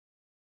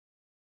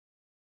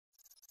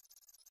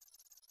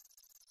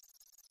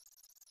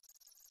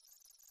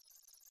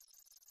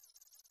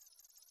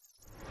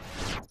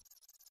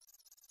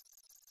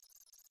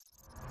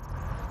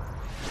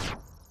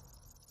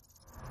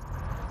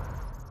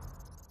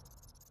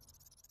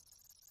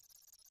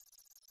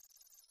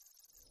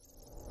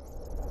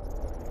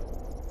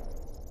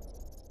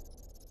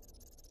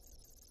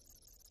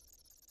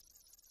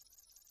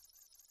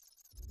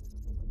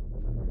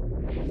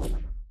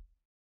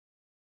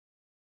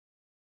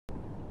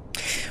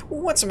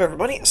What's up,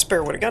 everybody?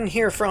 Spare with a Gun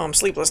here from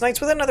Sleepless Nights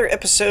with another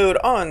episode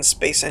on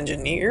Space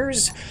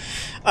Engineers.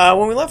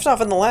 When we left off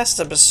in the last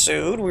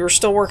episode, we were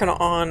still working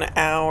on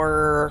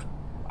our...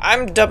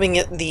 I'm dubbing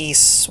it the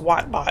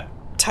SWAT bot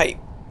type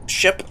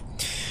ship,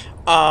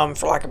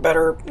 for lack of a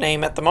better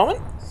name at the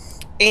moment.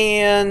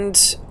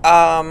 And,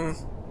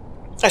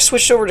 I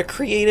switched over to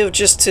creative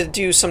just to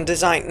do some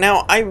design.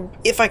 Now,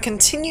 if I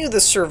continue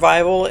the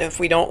survival, if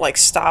we don't like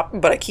stop,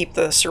 but I keep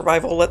the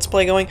survival let's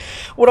play going,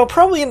 what I'll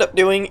probably end up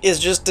doing is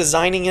just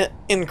designing it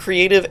in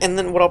creative, and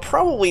then what I'll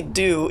probably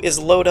do is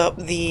load up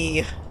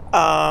the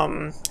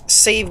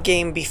save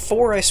game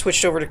before I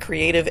switched over to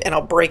creative, and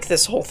I'll break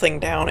this whole thing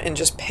down and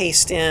just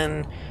paste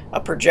in a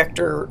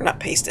projector, not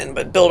paste in,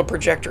 but build a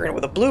projector in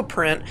with a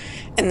blueprint,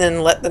 and then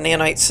let the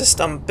nanite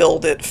system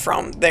build it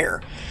from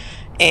there.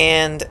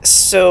 And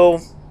so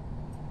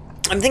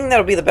I'm thinking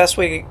that'll be the best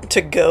way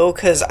to go,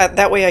 because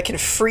that way I can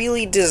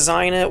freely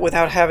design it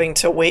without having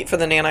to wait for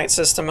the nanite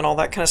system and all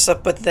that kind of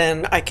stuff, but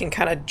then I can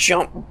kind of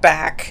jump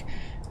back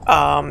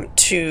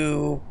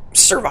to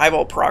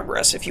survival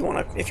progress, if you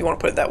want to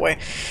put it that way.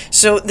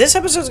 So this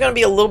episode is going to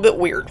be a little bit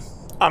weird.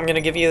 I'm going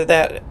to give you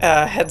that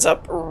heads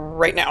up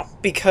right now,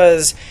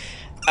 because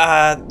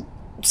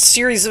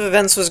series of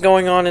events was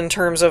going on in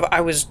terms of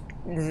I was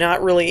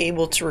not really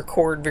able to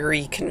record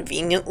very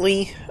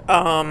conveniently,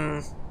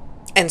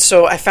 and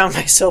so I found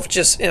myself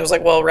it was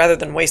like, well, rather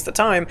than waste the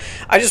time,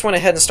 I just went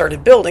ahead and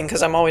started building,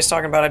 because I'm always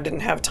talking about I didn't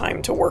have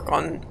time to work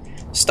on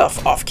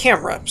stuff off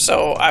camera.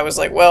 So I was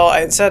like, well, I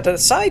had set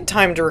aside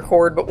time to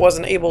record but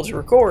wasn't able to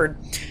record,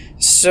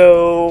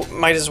 so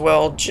might as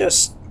well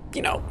just,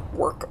 you know,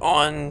 work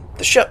on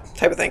the ship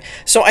type of thing.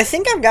 So I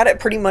think I've got it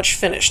pretty much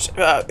finished,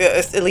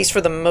 at least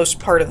for the most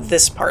part of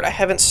this part. I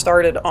haven't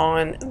started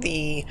on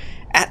the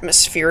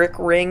atmospheric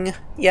ring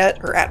yet,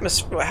 or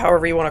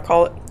however you want to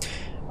call it.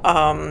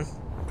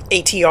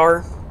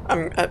 ATR,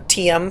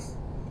 TM,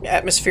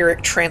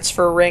 atmospheric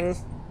transfer ring.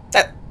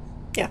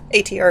 Yeah,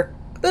 ATR,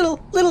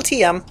 little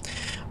TM.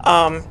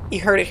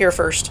 You heard it here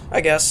first, I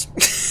guess.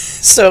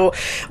 So,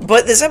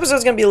 but this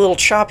episode's gonna be a little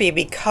choppy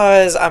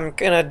because I'm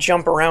gonna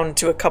jump around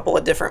to a couple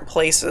of different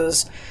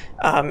places,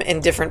 in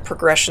different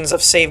progressions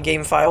of save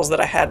game files that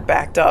I had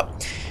backed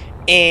up.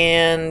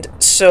 And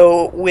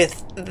so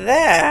with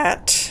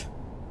that,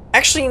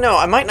 actually no,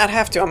 I might not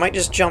have to. I might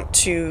just jump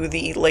to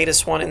the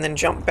latest one and then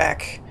jump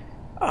back.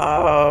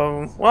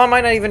 Well, I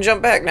might not even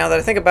jump back now that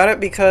I think about it,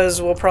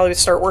 because we'll probably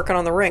start working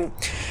on the ring.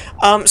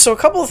 So a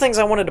couple of things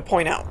I wanted to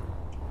point out.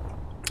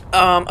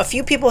 A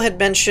few people had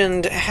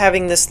mentioned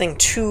having this thing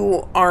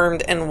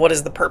two-armed, and what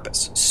is the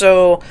purpose?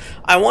 So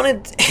I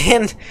wanted,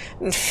 and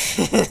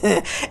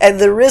at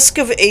the risk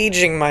of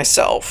aging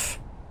myself,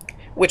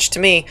 which to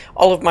me,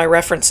 all of my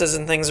references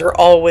and things are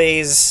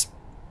always,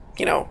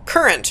 you know,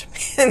 current,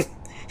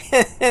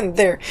 and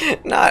they're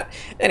not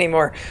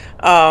anymore.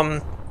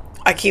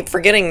 I keep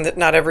forgetting that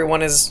not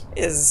everyone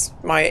is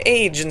my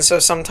age, and so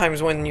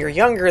sometimes when you're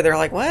younger, they're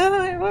like,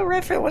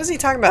 what is he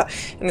talking about?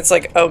 And it's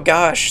like, oh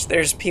gosh,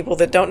 there's people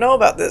that don't know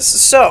about this.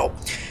 So,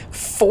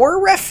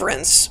 for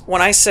reference,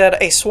 when I said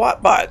a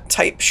SWAT bot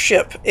type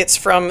ship, it's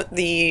from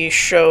the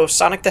show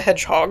Sonic the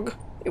Hedgehog.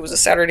 It was a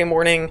Saturday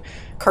morning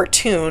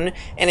cartoon,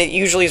 and it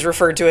usually is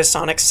referred to as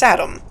Sonic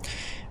Satam.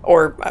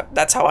 Or,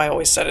 that's how I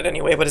always said it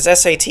anyway, but it's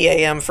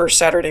SATAM for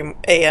Saturday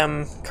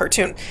AM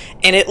cartoon.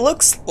 And it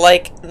looks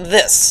like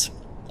this.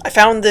 I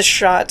found this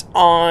shot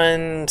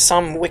on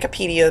some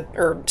Wikipedia,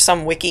 or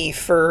some wiki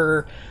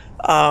for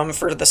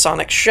the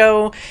Sonic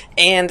show,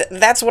 and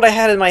that's what I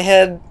had in my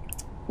head.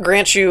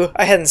 Grant you,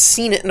 I hadn't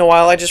seen it in a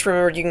while. I just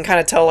remembered you can kind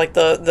of tell, like,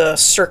 the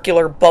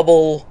circular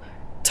bubble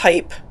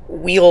type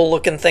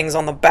wheel-looking things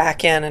on the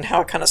back end and how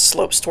it kind of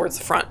slopes towards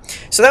the front.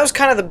 So that was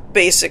kind of the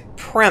basic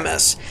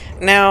premise.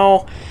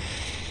 Now,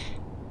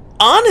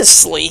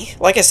 honestly,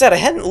 like I said, I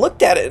hadn't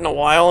looked at it in a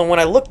while, and when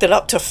I looked it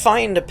up to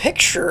find a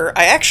picture,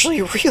 I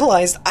actually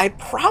realized I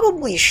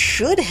probably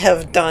should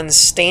have done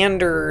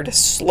standard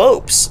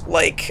slopes,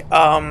 like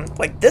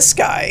this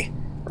guy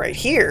right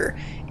here,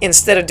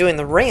 instead of doing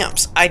the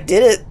ramps. I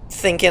did it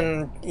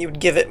thinking you would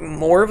give it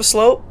more of a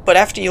slope, but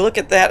after you look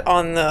at that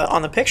on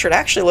the picture, it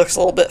actually looks a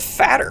little bit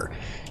fatter.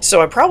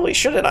 So I probably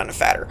should have done it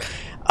fatter.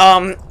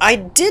 I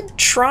did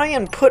try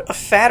and put a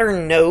fatter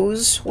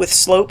nose with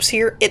slopes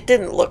here. It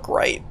didn't look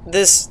right.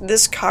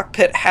 This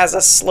cockpit has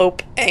a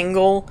slope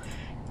angle,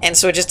 and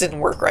so it just didn't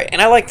work right.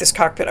 And I like this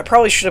cockpit. I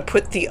probably should have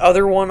put the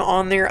other one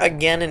on there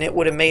again, and it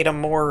would have made a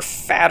more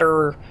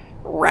fatter,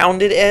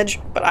 rounded edge,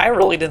 but I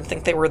really didn't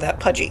think they were that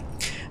pudgy.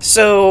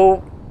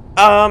 So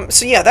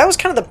yeah, that was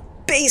kind of the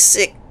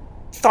basic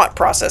thought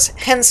process.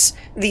 Hence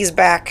these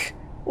back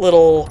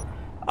little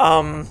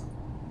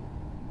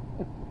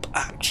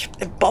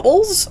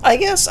bubbles, I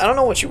guess? I don't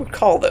know what you would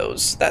call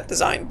those, that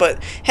design,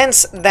 but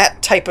hence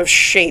that type of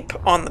shape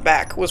on the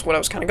back was what I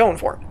was kind of going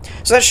for.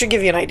 So that should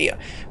give you an idea.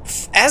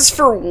 As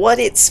for what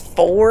it's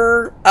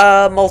for,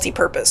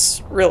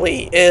 multi-purpose,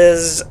 really,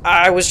 is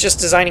I was just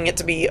designing it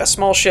to be a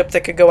small ship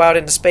that could go out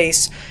into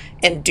space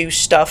and do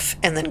stuff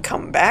and then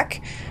come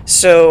back.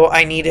 So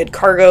I needed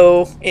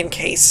cargo in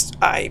case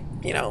I,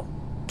 you know,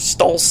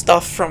 stole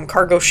stuff from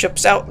cargo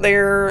ships out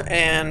there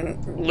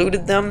and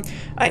looted them.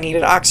 I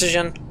needed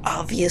oxygen,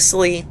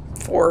 obviously,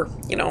 for,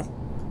 you know,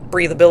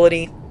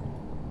 breathability,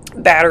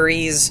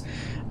 batteries.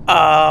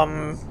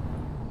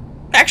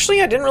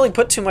 Actually, I didn't really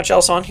put too much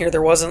else on here.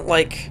 There wasn't,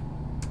 like,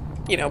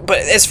 you know, but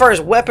as far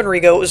as weaponry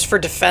go, it was for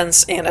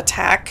defense and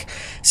attack.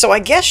 So I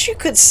guess you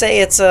could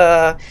say it's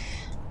a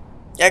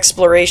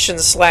exploration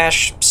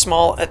slash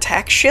small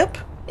attack ship,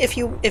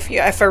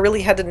 if I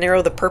really had to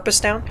narrow the purpose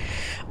down.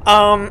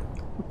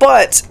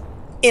 But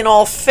in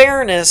all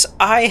fairness,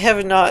 I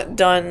have not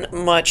done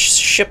much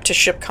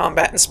ship-to-ship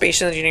combat in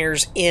Space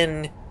Engineers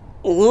in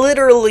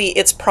literally,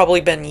 it's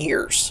probably been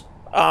years.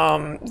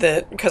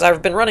 Because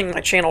I've been running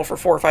my channel for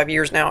 4 or 5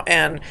 years now,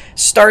 and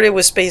started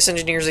with Space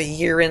Engineers a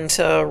year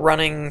into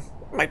running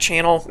my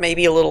channel,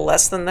 maybe a little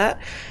less than that,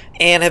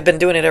 and have been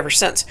doing it ever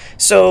since.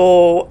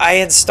 So I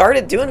had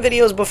started doing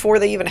videos before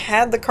they even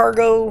had the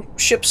cargo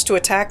ships to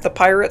attack the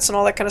pirates and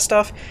all that kind of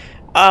stuff.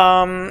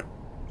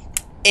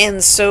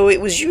 And so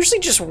it was usually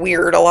just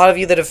weird. A lot of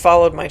you that have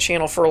followed my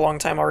channel for a long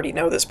time already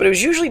know this, but it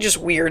was usually just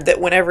weird that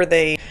whenever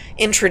they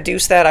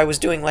introduced that, I was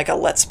doing like a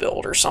Let's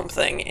Build or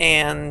something,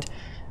 and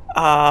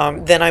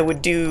then I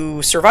would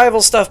do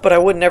survival stuff, but I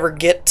would never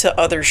get to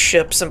other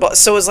ships, and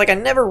so it was like I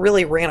never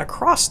really ran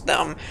across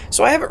them,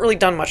 so I haven't really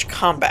done much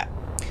combat.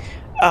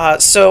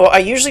 So I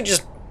usually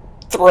just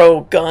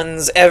throw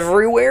guns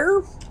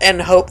everywhere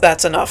and hope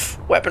that's enough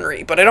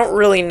weaponry, but I don't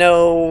really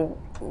know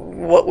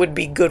what would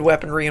be good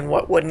weaponry and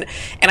what wouldn't.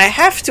 And I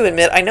have to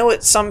admit, I know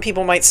some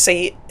people might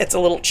say it's a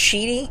little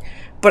cheaty,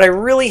 but I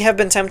really have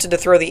been tempted to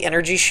throw the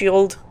energy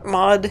shield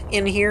mod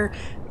in here,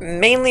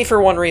 mainly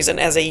for one reason.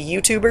 As a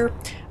YouTuber,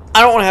 I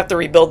don't want to have to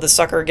rebuild this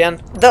sucker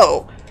again.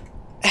 Though,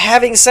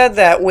 having said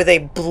that, with a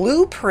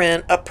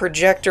blueprint, a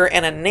projector,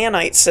 and a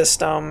nanite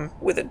system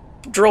with a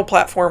drill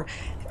platform,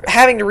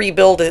 having to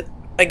rebuild it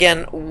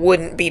again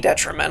wouldn't be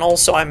detrimental,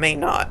 so I may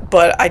not.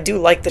 But I do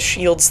like the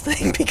shields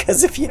thing,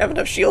 because if you have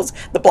enough shields,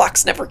 the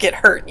blocks never get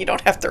hurt. You don't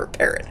have to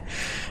repair it.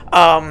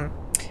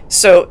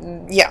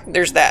 So, yeah,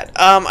 there's that.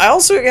 I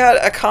also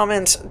got a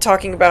comment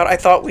talking about I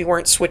thought we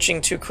weren't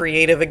switching to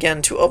creative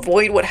again to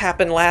avoid what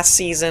happened last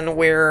season,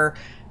 where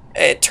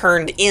it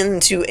turned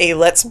into a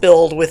Let's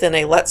Build within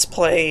a Let's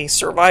Play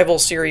survival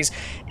series.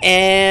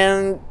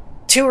 And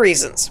 2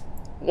 reasons.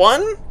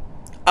 One,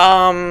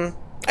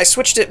 I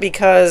switched it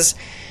because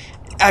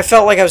I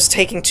felt like I was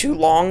taking too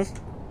long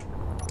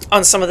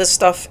on some of this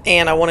stuff,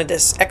 and I wanted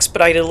to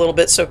expedite it a little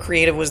bit, so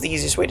creative was the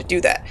easiest way to do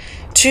that.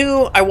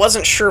 2, I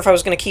wasn't sure if I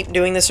was going to keep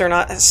doing this or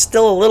not.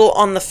 Still a little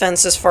on the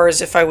fence as far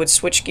as if I would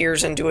switch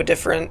gears and do a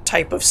different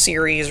type of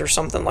series or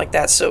something like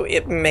that, so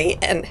it may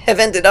have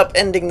ended up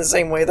ending the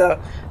same way the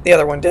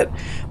other one did.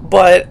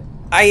 But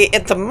I,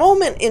 at the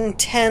moment,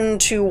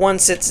 intend to,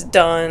 once it's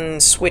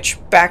done, switch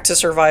back to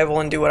survival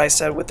and do what I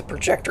said with the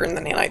projector and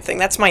the nanite thing.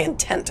 That's my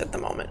intent at the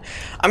moment.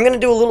 I'm going to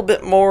do a little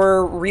bit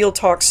more real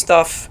talk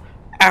stuff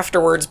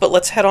afterwards, but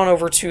let's head on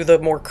over to the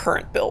more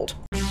current build.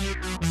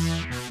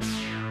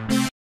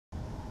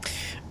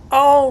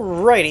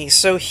 Alrighty,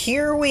 so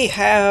here we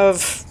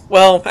have,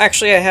 well,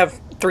 actually I have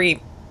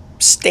 3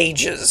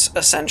 stages,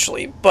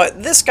 essentially,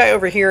 but this guy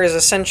over here is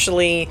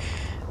essentially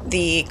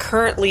the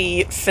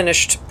currently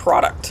finished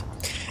product.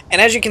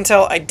 And as you can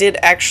tell, I did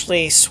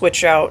actually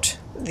switch out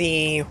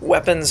the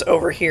weapons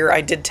over here. I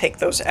did take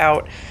those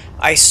out.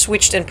 I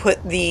switched and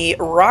put the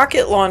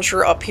rocket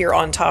launcher up here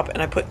on top,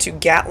 and I put 2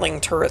 Gatling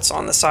turrets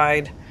on the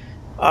side,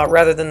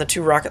 rather than the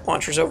 2 rocket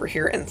launchers over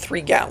here and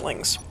 3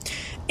 Gatlings.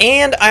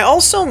 And I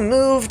also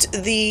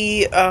moved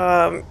the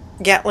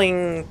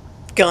Gatling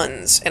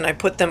guns, and I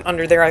put them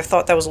under there. I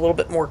thought that was a little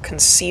bit more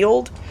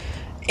concealed.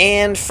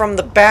 And from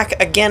the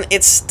back, again,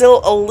 it's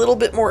still a little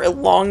bit more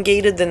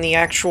elongated than the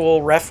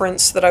actual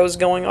reference that I was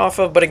going off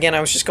of, but again,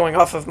 I was just going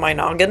off of my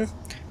noggin.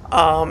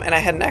 And I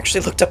hadn't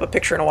actually looked up a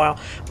picture in a while.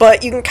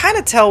 But you can kind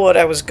of tell what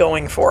I was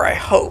going for, I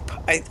hope.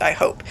 I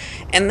hope.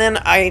 And then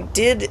I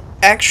did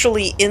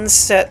actually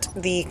inset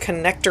the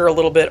connector a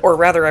little bit, or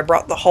rather I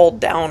brought the hull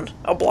down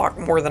a block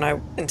more than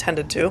I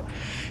intended to.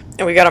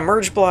 And we got a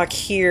merge block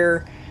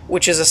here,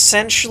 which is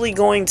essentially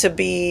going to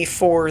be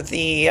for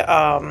the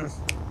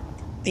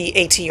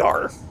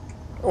ATR,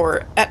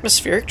 or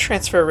atmospheric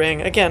transfer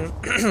ring, again,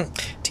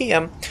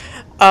 TM.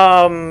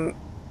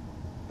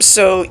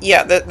 So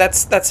yeah,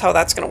 that's how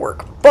that's going to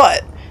work.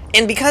 But,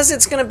 and because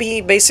it's going to be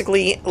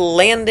basically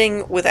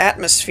landing with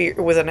atmosphere,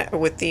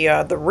 with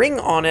the ring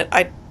on it,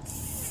 I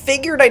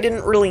figured I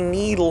didn't really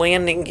need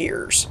landing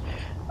gears.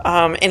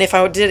 And if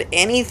I did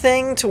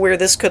anything to where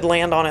this could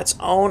land on its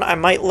own, I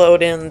might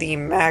load in the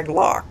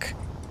maglock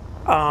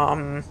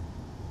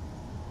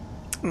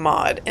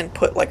mod and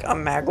put like a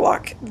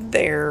maglock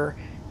there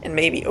and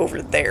maybe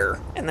over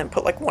there, and then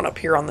put like one up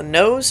here on the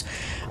nose.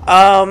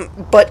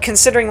 But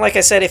considering, like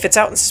I said, if it's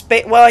out in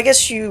space, well, I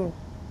guess you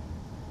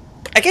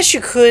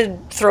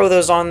could throw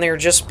those on there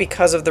just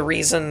because of the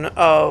reason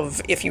of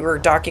if you were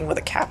docking with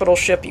a capital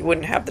ship, you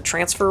wouldn't have the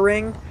transfer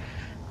ring.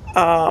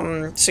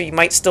 So you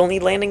might still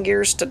need landing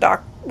gears to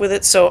dock with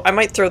it, so I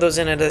might throw those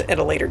in at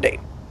a later date.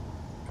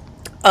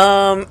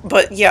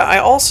 But yeah, I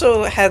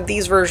also had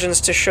these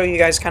versions to show you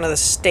guys kind of the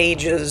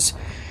stages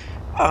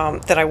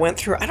that I went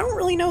through. I don't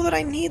really know that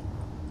I need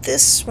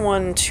this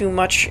one too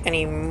much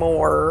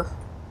anymore.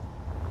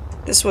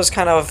 This was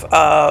kind of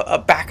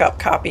a backup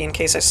copy in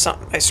case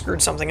I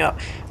screwed something up.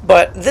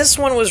 But this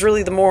one was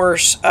really the more,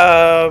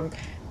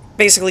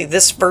 basically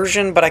this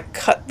version, but I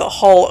cut the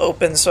hull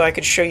open so I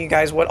could show you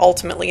guys what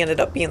ultimately ended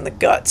up being the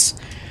guts.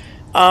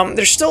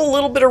 There's still a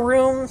little bit of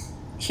room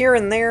here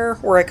and there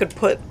where I could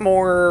put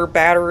more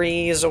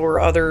batteries or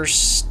other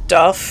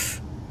stuff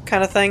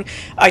kind of thing.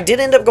 I did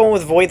end up going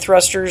with void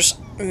thrusters,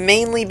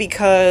 mainly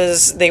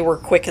because they were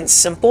quick and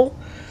simple.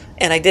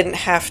 And I didn't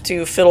have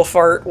to fiddle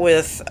fart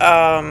with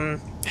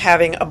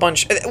having a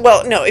bunch...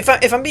 Well, no,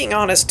 if I'm being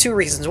honest, two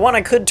reasons. One,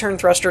 I could turn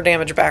thruster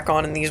damage back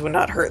on and these would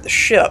not hurt the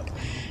ship.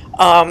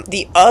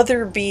 The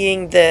other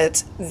being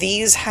that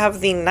these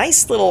have the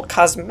nice little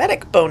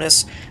cosmetic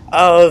bonus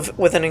of,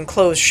 with an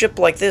enclosed ship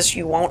like this,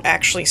 you won't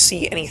actually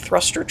see any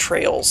thruster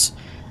trails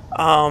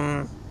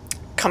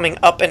coming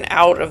up and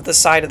out of the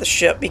side of the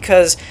ship,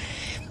 because...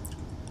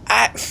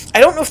 I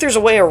don't know if there's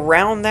a way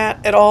around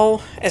that at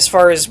all, as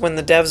far as when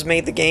the devs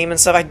made the game and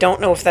stuff. I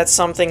don't know if that's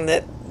something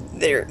that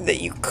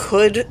you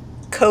could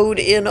code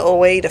in a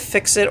way to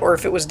fix it, or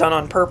if it was done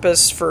on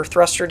purpose for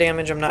thruster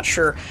damage. I'm not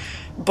sure.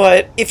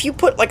 But if you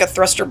put like a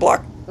thruster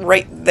block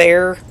right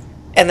there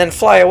and then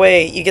fly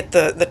away, you get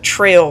the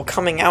trail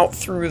coming out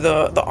through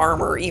the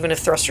armor, even if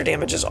thruster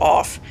damage is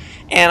off.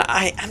 And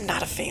I'm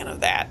not a fan of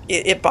that.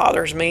 It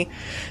bothers me.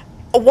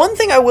 One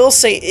thing I will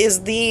say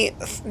is the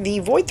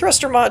Void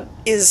Thruster mod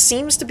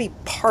seems to be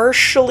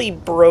partially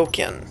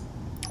broken.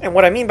 And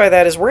what I mean by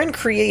that is we're in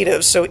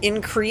creative, so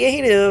in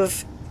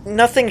creative,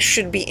 nothing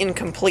should be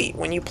incomplete.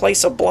 When you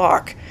place a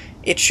block,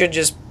 it should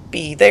just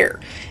be there.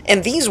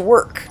 And these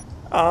work.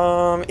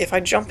 If I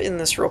jump in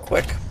this real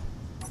quick,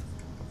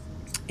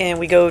 and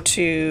we go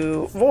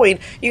to Void,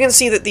 you can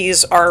see that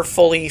these are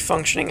fully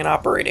functioning and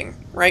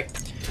operating, right?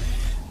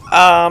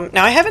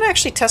 Now, I haven't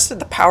actually tested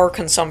the power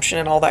consumption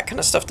and all that kind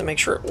of stuff to make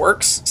sure it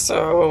works,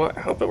 so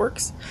I hope it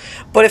works.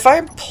 But if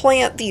I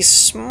plant these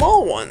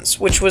small ones,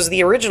 which was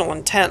the original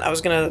intent, I was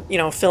going to, you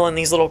know, fill in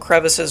these little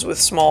crevices with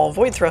small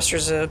void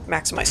thrusters to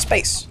maximize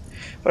space.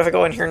 But if I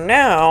go in here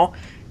now,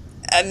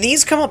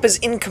 these come up as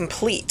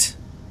incomplete.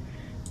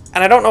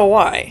 And I don't know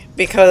why,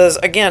 because,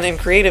 again, in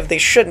creative they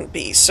shouldn't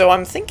be. So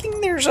I'm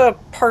thinking there's a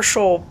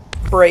partial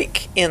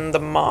break in the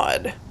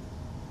mod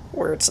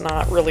where it's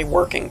not really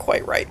working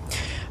quite right.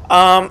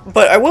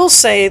 But I will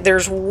say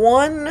there's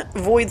one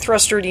void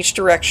thruster in each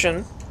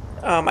direction.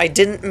 I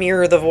didn't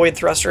mirror the void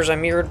thrusters. I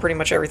mirrored pretty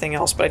much everything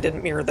else, but I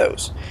didn't mirror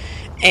those.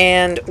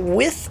 And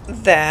with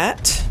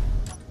that,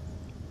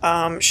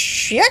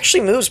 she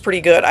actually moves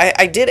pretty good.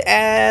 I did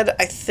add,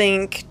 I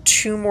think,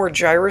 2 more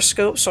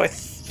gyroscopes, so I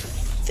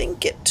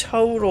think it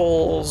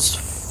totals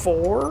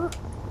 4?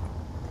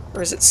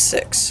 Or is it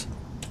 6?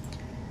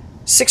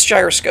 6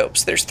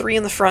 gyroscopes. There's 3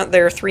 in the front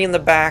there, 3 in the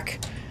back.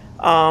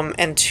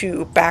 And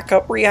 2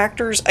 backup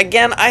reactors.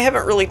 Again, I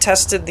haven't really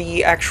tested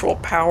the actual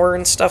power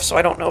and stuff, so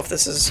I don't know if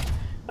this is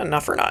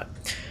enough or not.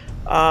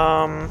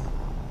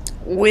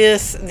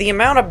 With the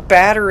amount of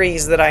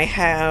batteries that I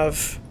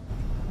have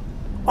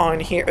on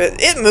here,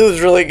 it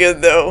moves really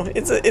good though.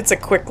 It's a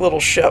quick little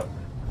ship.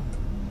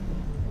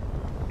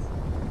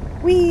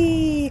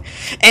 Whee!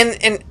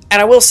 And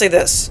I will say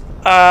this.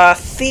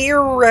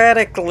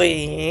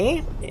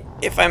 Theoretically,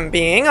 if I'm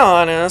being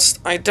honest,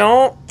 I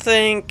don't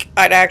think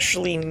I'd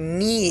actually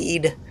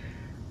need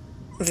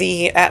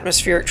the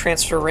atmospheric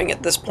transfer ring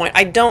at this point.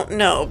 I don't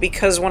know,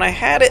 because when I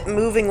had it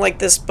moving like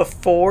this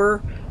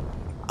before,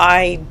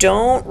 I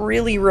don't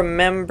really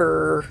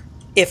remember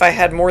if I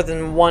had more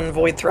than 1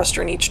 void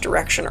thruster in each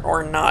direction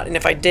or not. And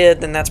if I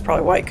did, then that's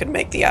probably why I could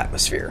make the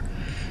atmosphere.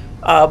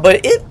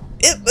 But it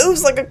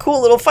moves like a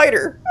cool little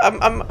fighter.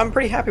 I'm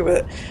pretty happy with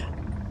it.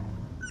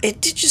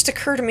 It did just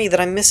occur to me that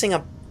I'm missing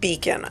a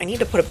beacon. I need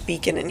to put a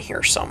beacon in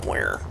here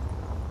somewhere,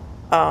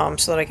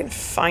 so that I can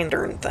find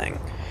darn thing.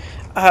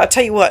 I'll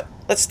tell you what,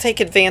 let's take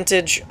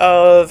advantage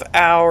of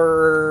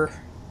our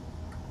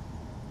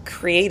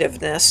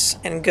creativeness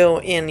and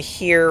go in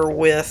here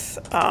with,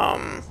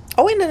 oh,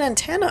 and an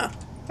antenna.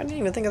 I didn't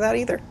even think of that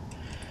either.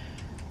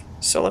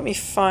 So let me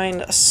find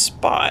a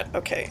spot.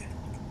 Okay,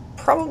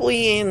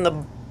 probably in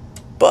the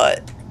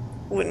butt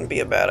wouldn't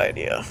be a bad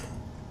idea.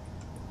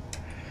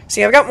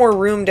 See, I've got more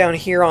room down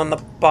here on the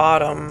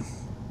bottom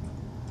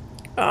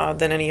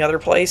than any other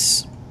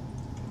place,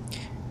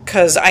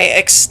 because I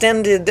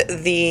extended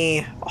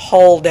the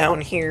hull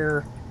down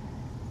here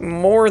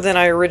more than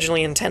I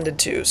originally intended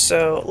to.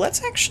 So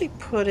let's actually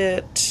put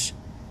it...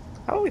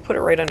 How about we put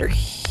it right under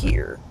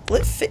here? Will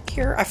it fit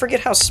here? I forget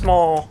how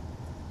small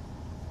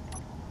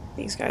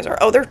these guys are.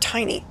 Oh, they're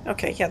tiny.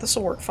 Okay, yeah, this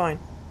will work fine.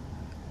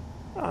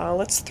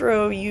 Let's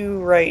throw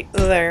you right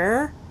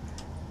there.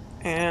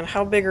 And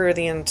how big are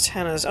the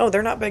antennas? Oh,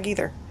 they're not big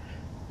either.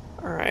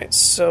 Alright,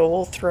 so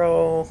we'll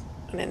throw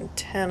an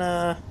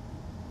antenna,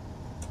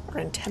 or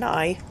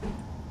antennae.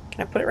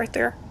 Can I put it right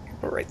there?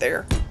 Put it right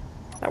there.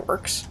 That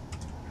works.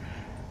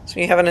 So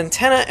we have an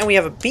antenna and we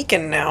have a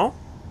beacon now.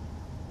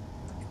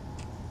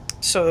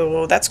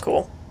 So that's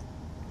cool.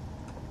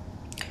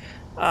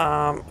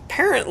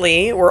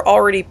 Apparently, we're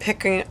already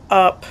picking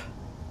up...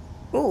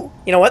 Ooh,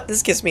 you know what?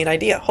 This gives me an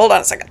idea. Hold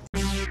on a second.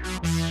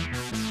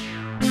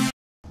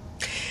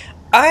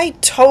 I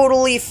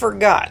totally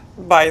forgot,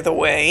 by the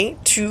way,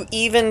 to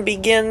even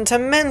begin to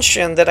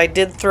mention that I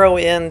did throw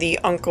in the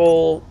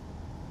Uncle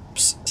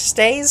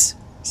Steez?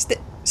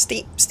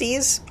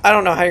 I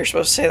don't know how you're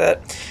supposed to say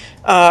that.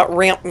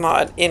 Ramp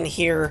mod in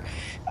here.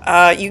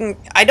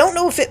 I don't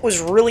know if it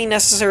was really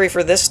necessary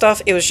for this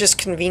stuff. It was just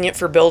convenient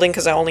for building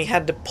because I only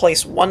had to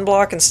place one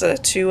block instead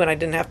of two, and I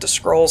didn't have to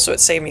scroll, so it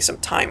saved me some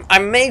time. I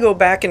may go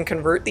back and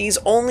convert these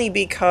only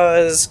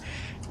because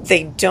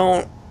they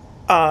don't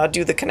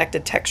do the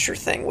connected texture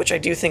thing, which I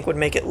do think would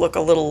make it look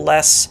a little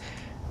less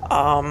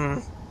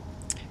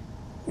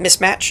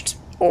mismatched,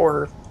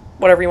 or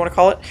whatever you want to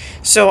call it.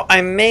 So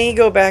I may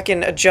go back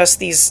and adjust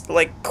these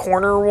like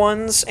corner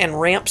ones and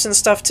ramps and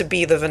stuff to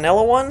be the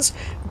vanilla ones,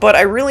 but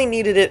I really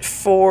needed it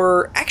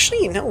for...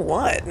 Actually, you know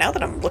what? Now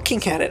that I'm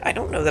looking at it, I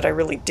don't know that I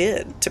really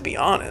did, to be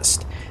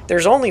honest.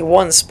 There's only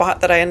one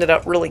spot that I ended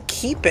up really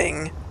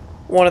keeping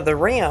one of the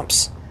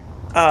ramps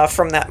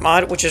from that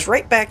mod, which is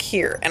right back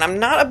here. And I'm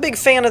not a big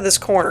fan of this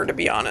corner, to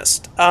be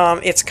honest.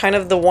 It's kind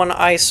of the one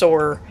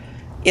eyesore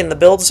in the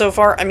build so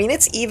far. I mean,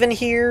 it's even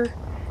here,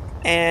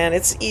 and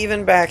it's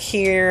even back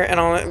here, and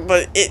all,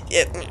 but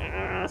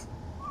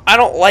I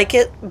don't like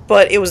it,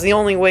 but it was the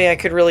only way I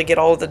could really get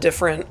all of the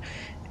different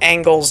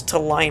angles to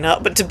line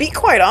up. But to be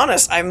quite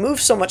honest, I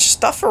moved so much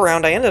stuff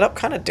around, I ended up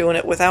kind of doing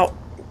it without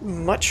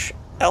much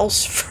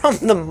else from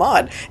the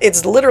mod.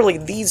 It's literally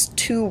these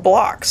two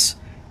blocks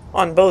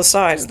on both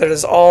sides that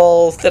is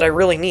all that I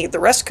really need. The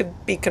rest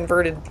could be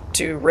converted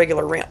to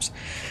regular ramps.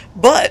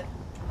 But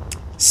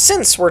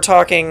since we're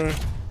talking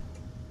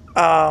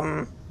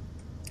about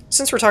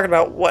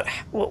what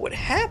would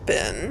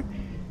happen,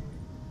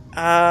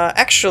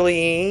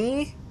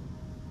 actually,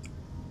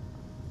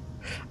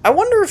 I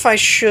wonder if I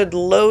should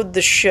load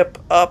the ship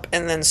up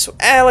and then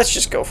let's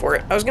just go for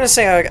it. I was gonna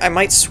say I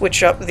might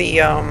switch up the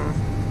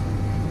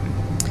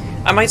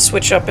I might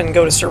switch up and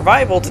go to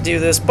survival to do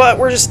this, but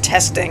we're just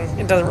testing.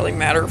 It doesn't really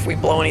matter if we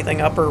blow anything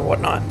up or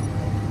whatnot.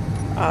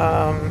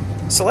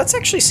 So let's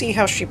actually see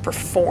how she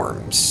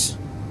performs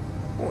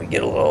when we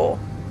get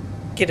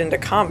into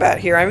combat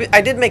here.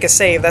 I did make a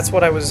save. That's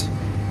why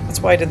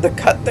I did the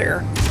cut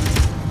there.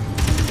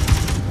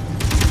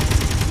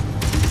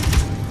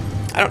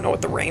 I don't know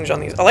what the range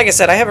on these... Like I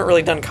said, I haven't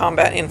really done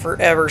combat in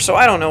forever, so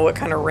I don't know what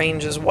kind of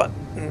range is what,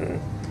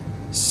 and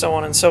so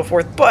on and so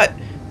forth, but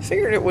I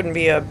figured it wouldn't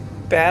be a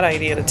bad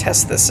idea to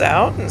test this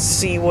out and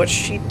see what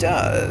she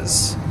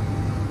does.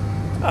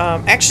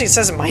 Actually, it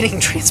says mining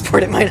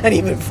transport. It might not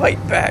even fight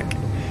back,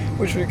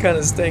 which would kind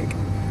of stink.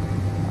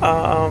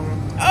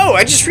 Oh,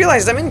 I just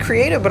realized I'm in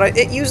creative, but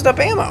it used up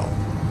ammo.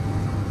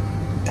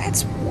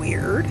 That's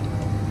weird.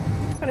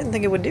 I didn't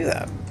think it would do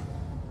that.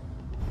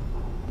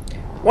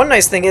 One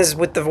nice thing is,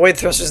 with the void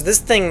thrusters, this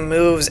thing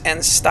moves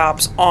and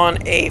stops on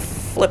a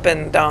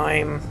flippin'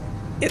 dime.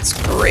 It's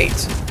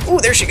great. Ooh,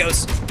 there she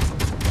goes.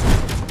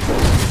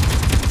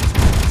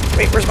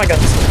 Wait, where's my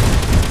guns?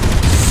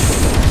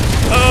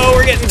 Oh,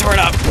 we're getting torn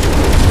up.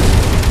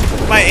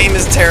 My aim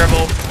is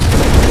terrible.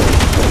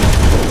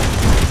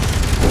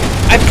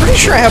 I'm pretty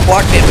sure I have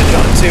block damage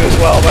on too as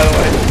well, by the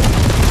way.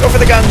 Go for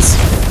the guns.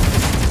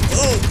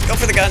 Ooh, go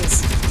for the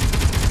guns.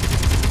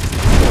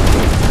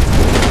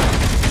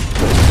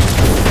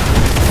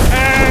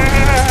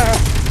 Ah!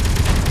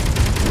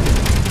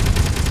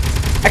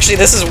 Actually,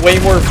 this is way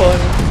more fun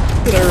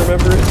than I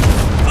remember it.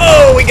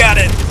 Oh, we got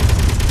it.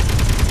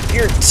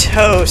 You're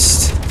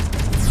toast.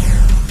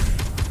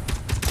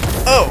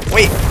 Oh,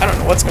 wait. I don't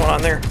know what's going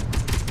on there.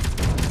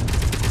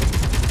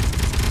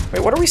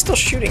 Wait, what are we still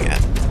shooting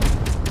at?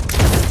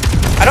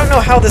 I don't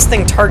know how this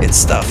thing targets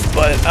stuff,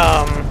 but,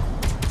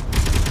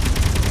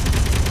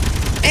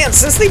 man,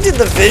 since they did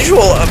the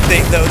visual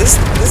update, though, this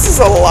is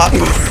a lot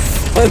more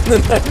fun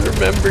than I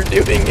remember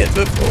doing it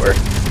before.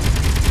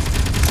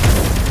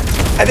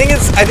 I think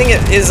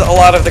it is a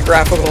lot of the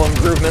graphical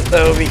improvement,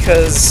 though,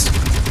 because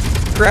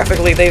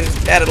graphically they've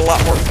added a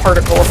lot more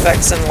particle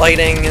effects and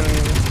lighting and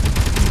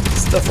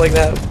stuff like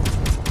that.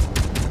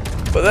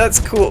 But that's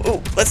cool.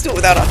 Ooh, let's do it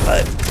without a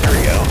HUD. There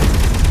we go.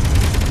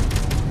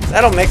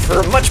 That'll make for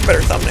a much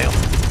better thumbnail.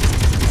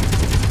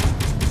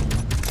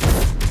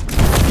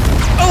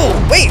 Oh,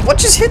 wait, what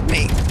just hit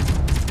me?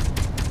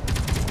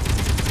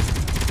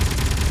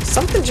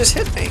 Something just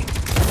hit me.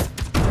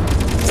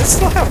 Does it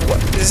still have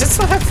what? Does it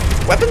still have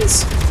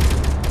weapons?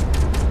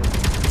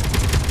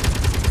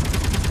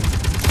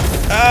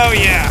 Oh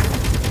yeah.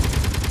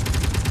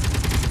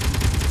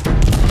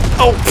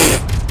 Oh,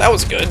 pfft, that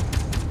was good.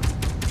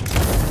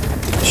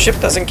 If the ship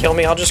doesn't kill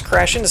me, I'll just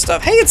crash into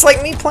stuff. Hey, it's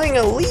like me playing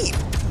Elite.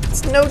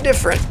 It's no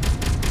different.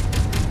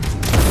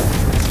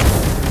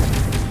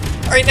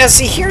 Alright, now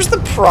see, here's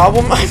the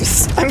problem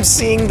I'm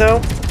seeing,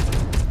 though.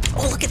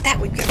 Oh, look at that,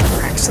 we've got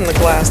cracks in the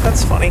glass.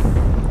 That's funny.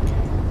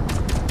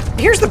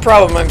 Here's the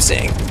problem I'm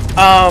seeing.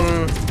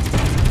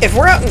 if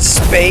we're out in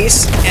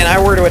space and I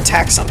were to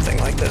attack something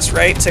like this,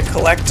 right, to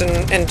collect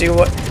and do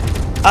what,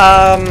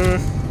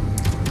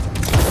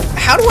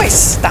 how do I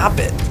stop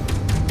it?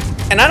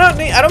 And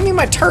I don't mean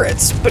my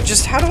turrets, but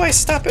just how do I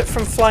stop it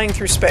from flying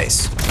through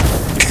space?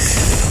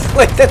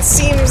 Like, that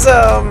seems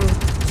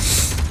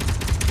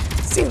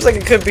like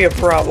it could be a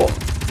problem.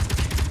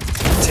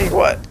 Tell you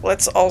what,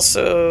 let's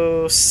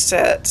also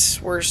set,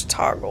 where's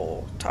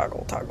toggle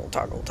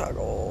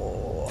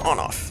on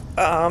off.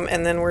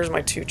 And then where's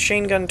my 2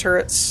 chain gun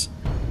turrets?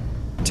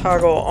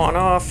 Toggle on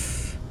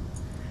off.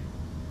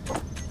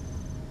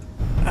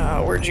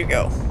 Where'd you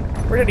go?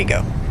 Where did he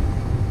go?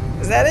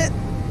 Is that it?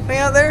 Way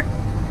out there?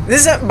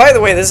 By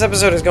the way, this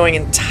episode is going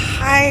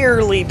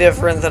entirely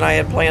different than I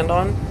had planned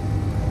on.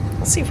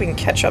 Let's see if we can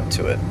catch up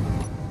to it.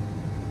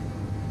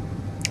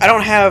 I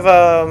don't have,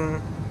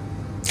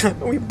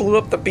 we blew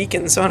up the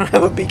beacon, so I don't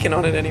have a beacon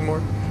on it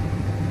anymore.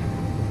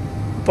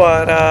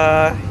 But,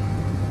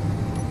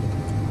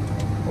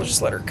 we'll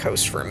just let her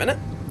coast for a minute.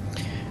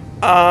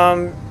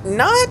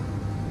 Not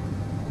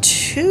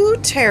too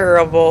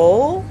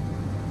terrible.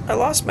 I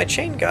lost my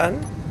chain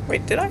gun.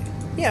 Wait, did I?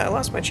 Yeah, I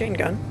lost my chain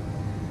gun.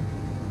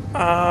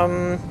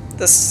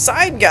 The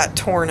side got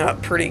torn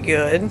up pretty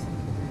good.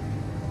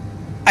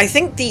 I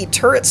think the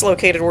turrets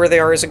located where they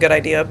are is a good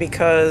idea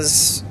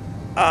because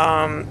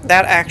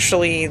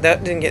that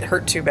didn't get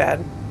hurt too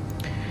bad.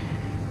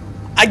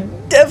 I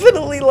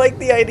definitely like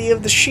the idea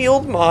of the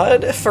shield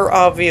mod for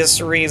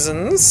obvious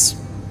reasons.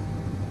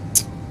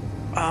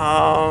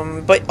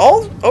 But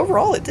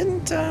overall it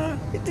didn't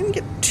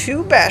get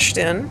too bashed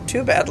in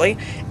too badly,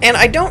 and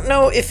I don't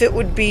know if it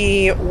would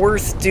be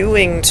worth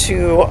doing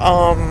to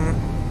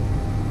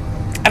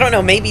I don't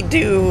know, maybe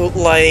do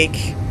like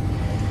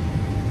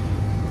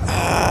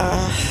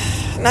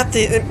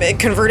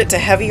convert it to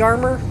heavy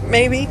armor,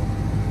 maybe.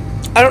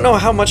 I don't know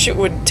how much it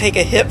would take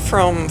a hit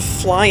from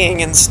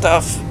flying and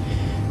stuff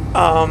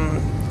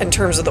in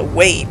terms of the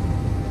weight.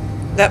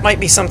 That might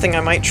be something I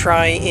might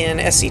try in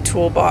SE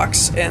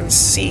Toolbox and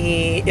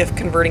see if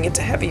converting it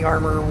to heavy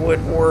armor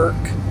would work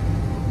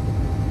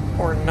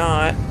or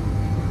not.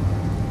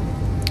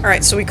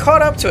 Alright, so we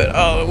caught up to it.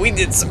 Oh, we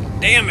did some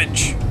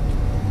damage.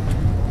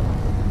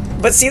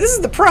 But see, this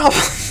is the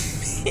problem.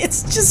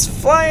 It's just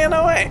flying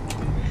away.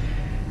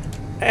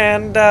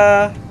 And,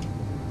 I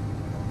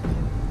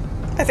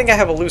think I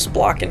have a loose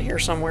block in here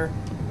somewhere.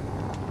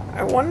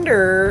 I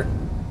wonder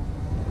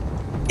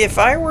if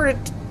I were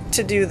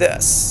to do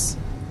this,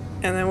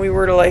 and then we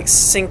were to, like,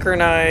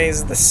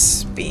 synchronize the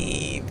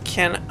speed.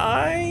 Can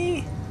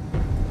I...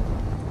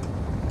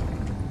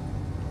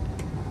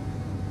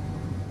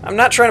 I'm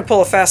not trying to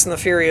pull a Fast and the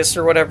Furious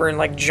or whatever and,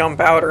 like,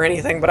 jump out or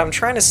anything, but I'm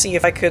trying to see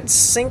if I could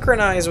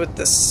synchronize with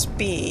the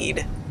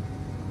speed.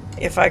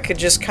 If I could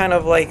just kind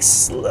of, like,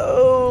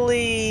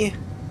 slowly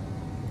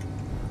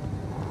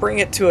bring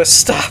it to a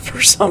stop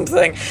or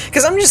something.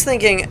 Because I'm just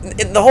thinking,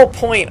 the whole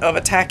point of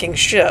attacking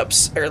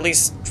ships, or at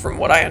least from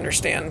what I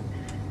understand,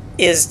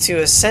 is to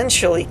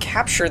essentially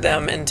capture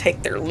them and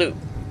take their loot.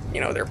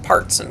 You know, their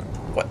parts and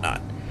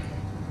whatnot.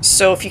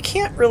 So if you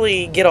can't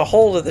really get a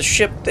hold of the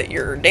ship that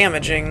you're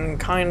damaging,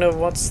 kind of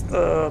what's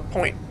the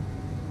point?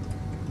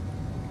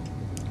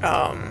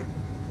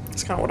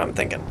 That's kind of what I'm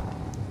thinking.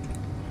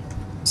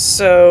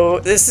 So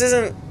this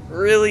isn't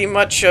really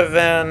much of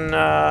an,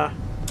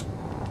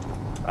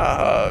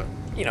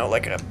 you know,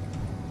 like a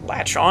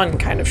latch-on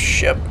kind of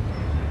ship.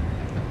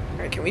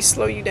 Alright, can we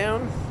slow you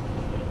down?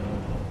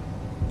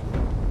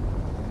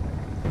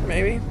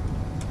 Maybe?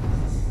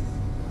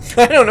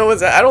 I don't know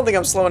what's that. I don't think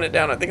I'm slowing it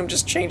down. I think I'm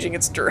just changing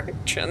its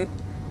direction.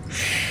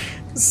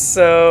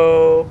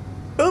 So...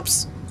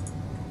 Oops!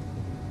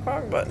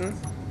 Wrong button.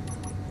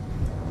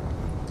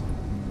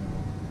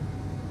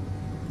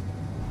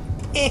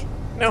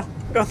 No.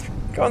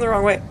 Going the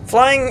wrong way.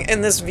 Flying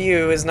in this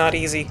view is not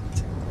easy.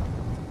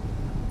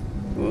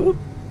 Oop.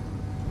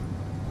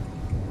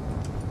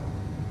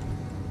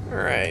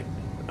 Alright.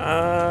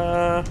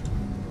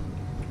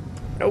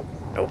 Nope.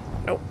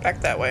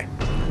 Back that way.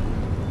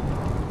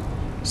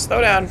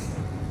 Slow down.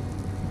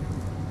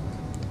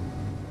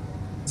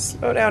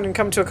 Slow down and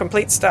come to a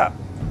complete stop.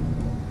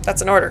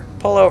 That's an order.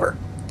 Pull over.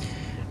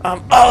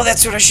 Oh,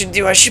 that's what I should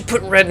do. I should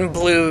put red and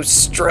blue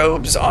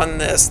strobes on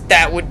this.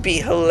 That would be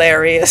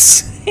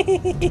hilarious.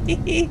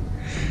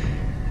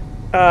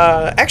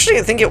 Actually,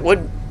 I think it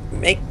would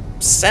make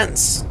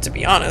sense, to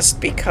be honest,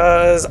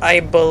 because I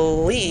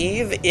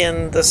believe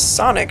in the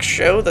Sonic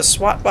show, the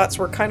SWAT bots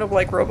were kind of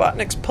like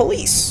Robotnik's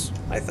police,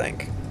 I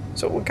think.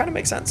 So it would kind of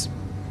make sense.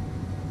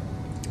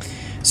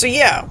 So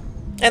yeah,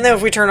 and then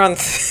if we turn on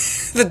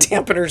the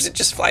dampeners, it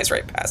just flies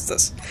right past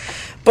us.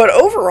 But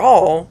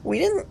overall, we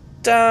didn't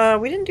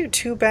do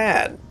too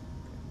bad.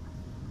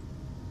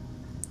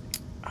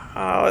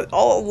 A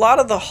lot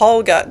of the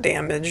hull got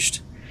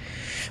damaged,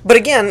 but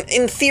again,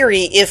 in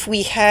theory, if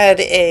we had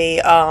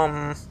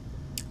a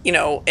you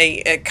know,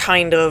 a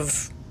kind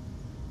of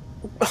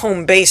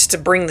home base to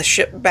bring the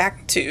ship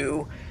back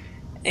to,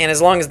 And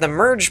as long as the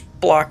merge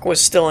block was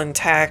still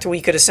intact,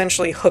 we could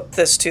essentially hook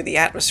this to the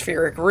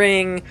atmospheric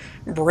ring,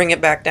 bring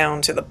it back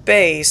down to the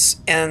base,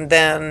 and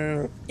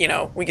then, you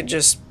know, we could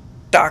just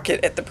dock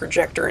it at the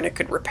projector and it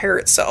could repair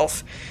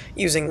itself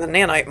using the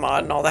nanite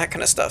mod and all that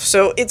kind of stuff.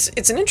 So it's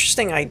an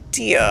interesting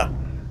idea.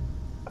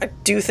 I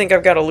do think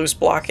I've got a loose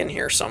block in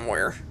here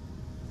somewhere,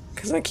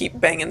 because I keep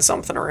banging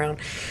something around.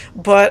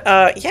 But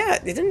yeah,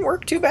 it didn't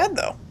work too bad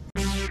though.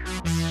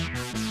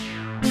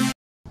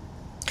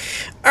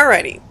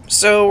 Alrighty,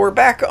 so we're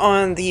back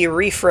on the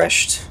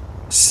refreshed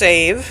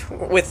save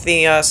with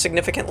the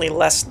significantly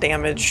less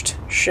damaged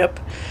ship.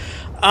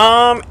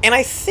 And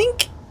I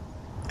think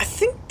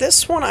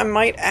this one I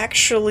might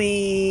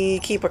actually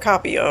keep a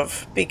copy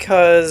of,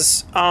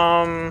 because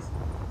I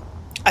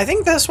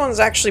think this one's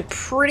actually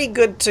pretty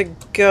good to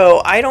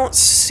go. I don't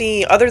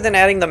see, other than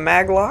adding the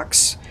mag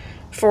locks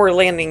for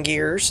landing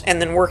gears and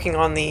then working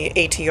on the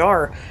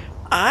ATR,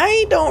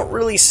 I don't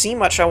really see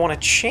much I want to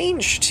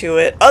change to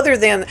it, other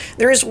than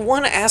there is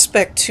one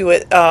aspect to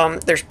it.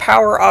 There's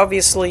power,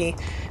 obviously,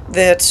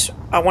 that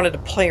I wanted to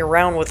play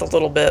around with a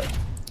little bit.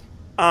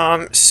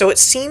 So it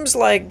seems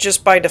like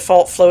just by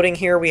default floating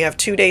here, we have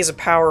 2 days of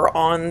power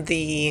on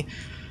the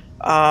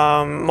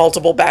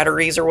multiple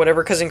batteries or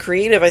whatever, because in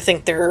creative, I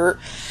think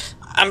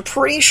I'm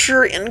pretty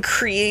sure in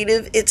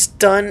creative it's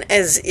done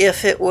as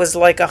if it was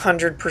like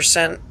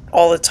 100%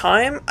 all the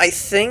time, I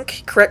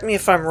think. Correct me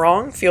if I'm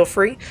wrong, feel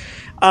free.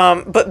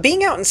 But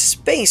being out in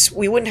space,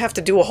 we wouldn't have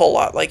to do a whole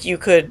lot. Like, you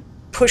could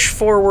push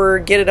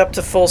forward, get it up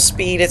to full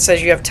speed, it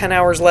says you have 10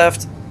 hours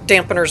left,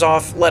 dampeners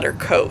off, let her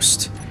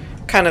coast,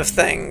 kind of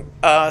thing,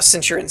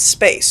 since you're in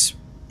space.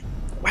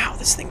 Wow,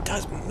 this thing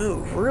does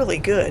move really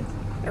good.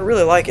 I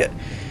really like it.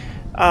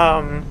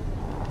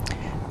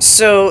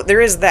 So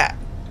there is that.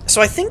 So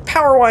I think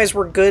power-wise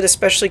we're good,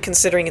 especially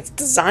considering it's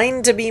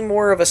designed to be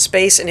more of a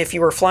space, and if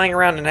you were flying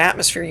around in an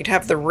atmosphere, you'd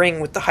have the ring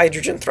with the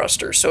hydrogen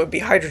thrusters, so it'd be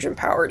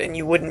hydrogen-powered, and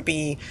you wouldn't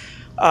be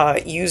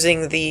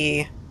using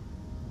the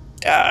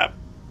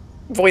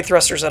void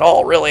thrusters at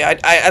all, really.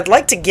 I'd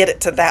like to get it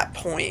to that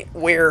point,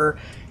 where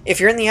if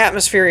you're in the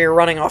atmosphere, you're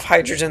running off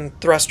hydrogen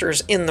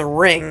thrusters in the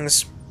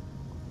rings,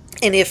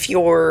 and if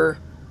you're,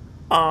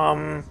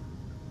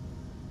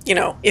 you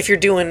know, if you're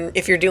doing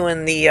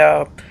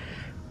the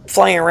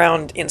flying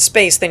around in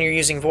space, then you're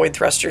using void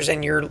thrusters,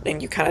 and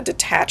you kind of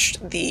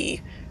detached the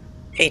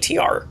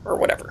ATR or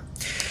whatever.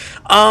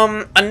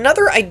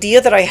 Another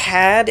idea that I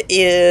had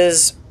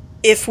is,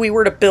 if we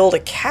were to build a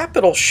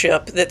capital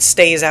ship that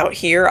stays out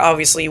here,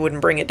 obviously you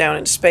wouldn't bring it down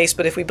into space,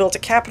 but if we built a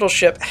capital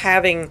ship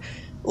having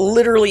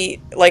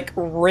literally like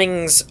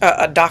rings,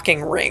 a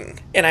docking ring,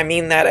 and I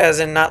mean that as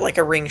in not like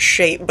a ring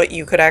shape, but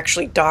you could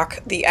actually dock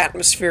the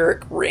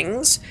atmospheric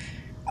rings,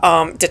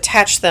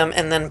 detach them,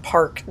 and then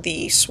park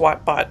the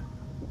SWAT-bot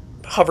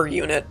hover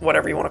unit,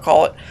 whatever you want to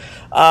call it.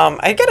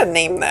 I gotta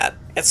name that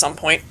at some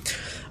point.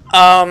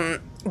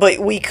 But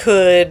we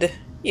could,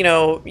 you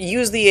know,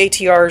 use the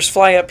ATRs,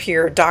 fly up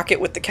here, dock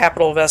it with the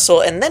capital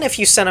vessel, and then if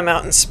you send them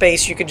out in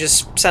space, you could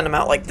just send them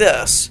out like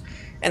this.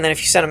 And then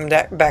if you send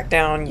them back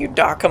down, you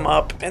dock them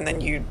up, and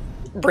then you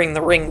bring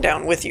the ring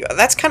down with you.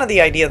 That's kind of the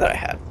idea that I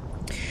had.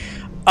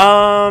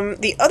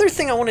 The other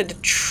thing I wanted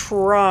to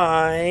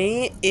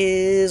try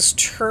is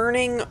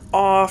turning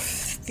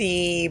off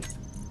the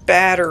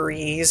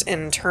batteries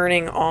and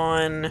turning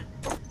on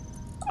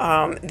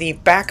the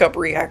backup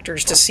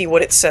reactors to see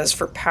what it says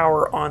for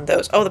power on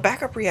those. Oh, the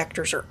backup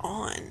reactors are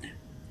on.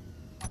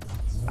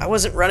 I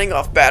wasn't running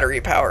off battery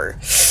power.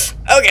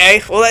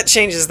 Okay, well that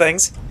changes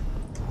things.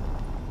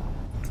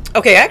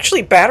 Okay,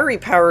 actually battery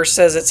power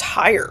says it's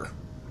higher.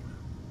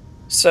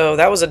 So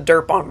that was a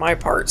derp on my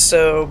part.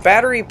 So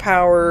battery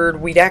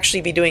powered, we'd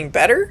actually be doing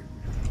better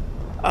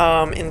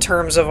in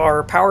terms of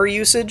our power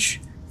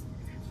usage.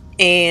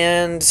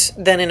 And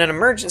then in an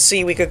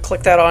emergency, we could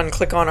click that on,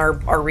 click on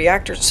our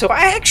reactors. So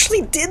I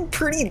actually did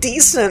pretty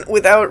decent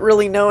without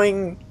really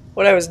knowing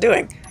what I was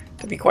doing,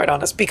 to be quite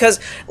honest. Because,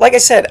 like I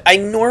said, I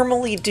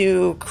normally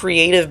do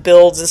creative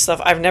builds and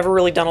stuff. I've never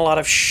really done a lot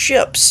of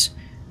ships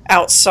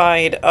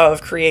outside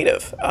of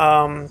creative.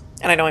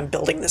 And I know I'm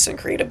building this in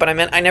creative, but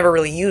I never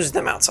really used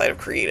them outside of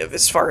creative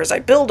as far as I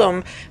build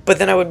them, but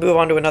then I would move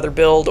on to another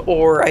build,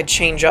 or I'd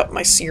change up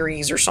my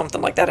series or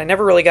something like that. I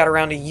never really got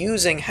around to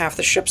using half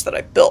the ships that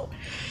I built.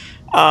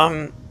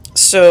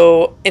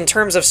 So in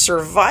terms of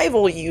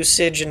survival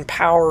usage and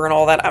power and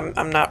all that,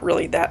 I'm not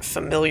really that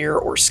familiar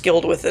or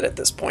skilled with it at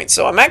this point.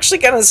 So I'm actually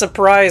kind of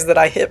surprised that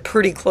I hit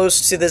pretty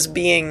close to this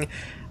being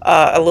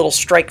a little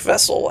strike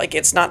vessel. Like,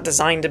 it's not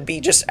designed to be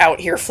just out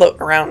here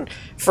floating around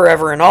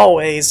forever and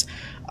always.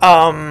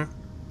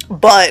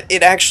 But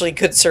it actually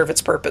could serve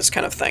its purpose,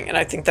 kind of thing, and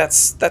I think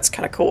that's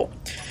kind of cool.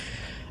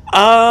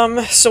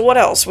 So what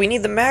else? We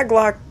need the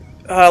maglock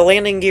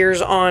landing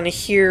gears on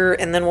here,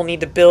 and then we'll need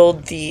to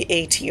build the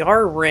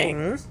ATR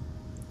ring.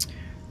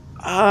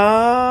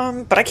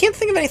 But I can't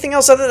think of anything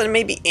else other than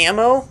maybe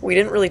ammo. We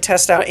didn't really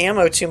test out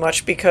ammo too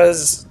much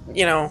because,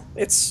 you know,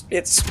 it's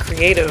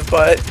creative,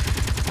 but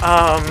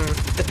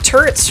the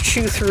turrets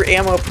chew through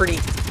ammo pretty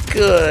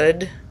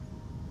good.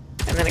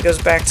 and then it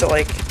goes back to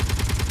like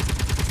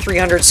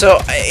 300. So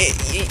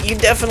you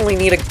definitely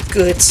need a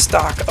good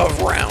stock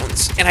of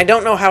rounds. And I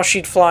don't know how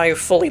she'd fly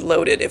fully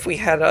loaded if we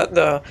had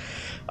the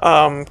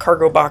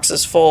cargo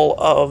boxes full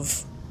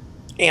of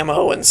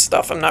ammo and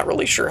stuff. I'm not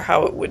really sure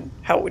how it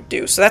would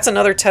do. So that's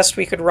another test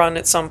we could run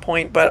at some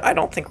point, but I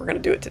don't think we're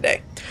going to do it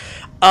today.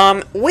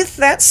 With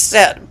that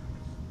said,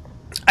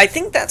 I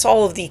think that's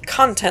all of the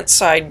content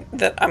side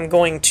that I'm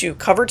going to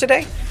cover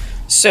today.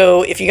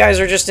 So if you guys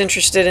are just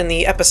interested in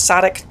the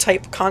episodic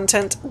type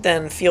content,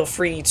 then feel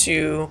free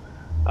to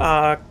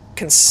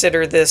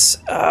consider this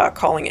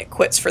calling it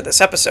quits for this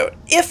episode.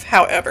 If,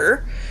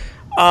 however,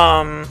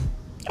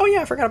 oh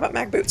yeah, I forgot about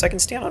Mag Boots. I can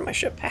stand on my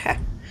ship.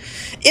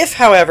 If,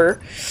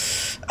 however,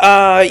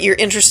 you're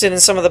interested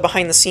in some of the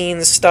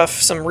behind-the-scenes stuff,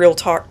 some real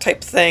talk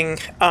type thing,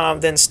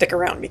 then stick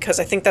around, because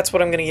I think that's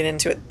what I'm going to get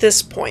into at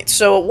this point.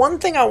 So one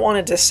thing I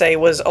wanted to say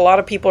was a lot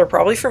of people are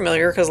probably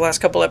familiar, because the last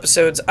couple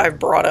episodes I've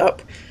brought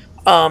up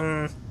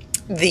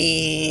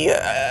the,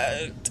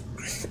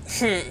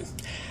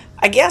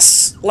 I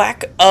guess,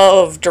 lack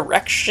of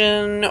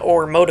direction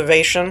or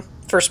motivation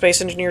for Space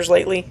Engineers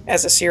lately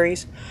as a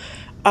series.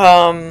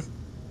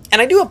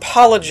 And I do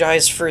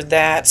apologize for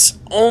that.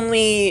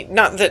 Only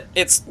not that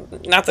it's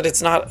not that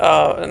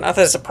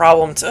it's a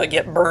problem to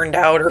get burned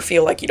out or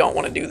feel like you don't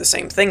want to do the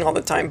same thing all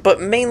the time,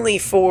 but mainly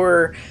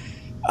for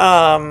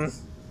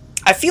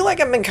I feel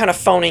like I've been kind of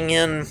phoning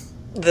in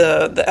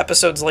the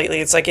episodes lately.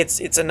 It's like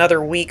it's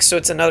another week, so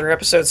it's another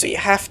episode, so you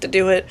have to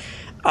do it.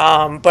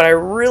 But I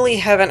really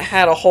haven't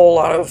had a whole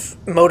lot of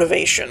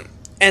motivation.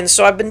 And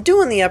so I've been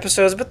doing the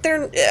episodes, but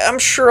I'm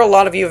sure a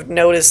lot of you have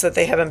noticed that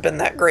they haven't been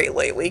that great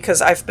lately,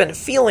 because I've been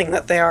feeling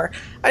that they are.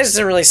 I just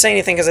didn't really say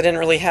anything because I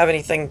didn't really have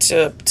anything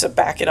to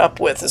back it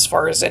up with as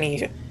far as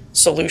any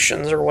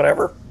solutions or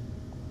whatever.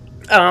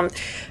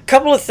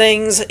 Couple of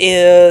things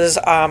is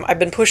I've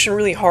been pushing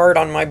really hard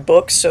on my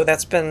books, so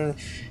that's been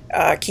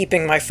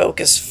keeping my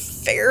focus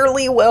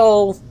fairly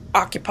well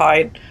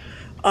occupied.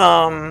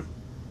 I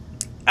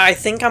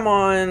think I'm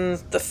on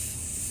the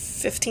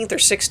 15th or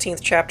 16th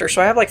chapter,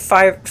 so I have like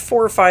 4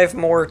 or 5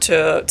 more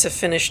to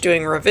finish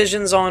doing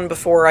revisions on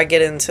before I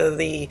get into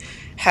the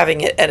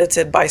having it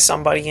edited by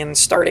somebody and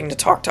starting to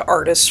talk to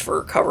artists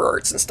for cover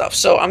arts and stuff.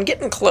 So I'm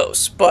getting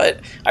close, but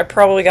I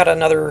probably got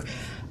another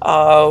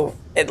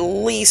at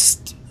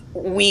least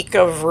week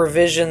of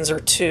revisions or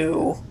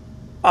 2,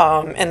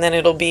 and then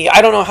it'll be,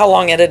 I don't know how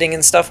long editing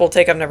and stuff will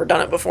take. I've never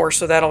done it before,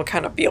 so that'll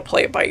kind of be a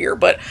play it by ear,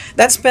 but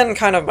that's been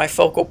kind of my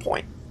focal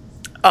point.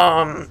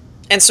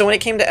 And so when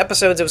it came to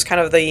episodes, it was kind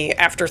of the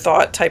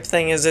afterthought type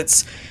thing, is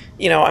it's,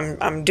 you know,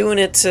 I'm doing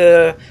it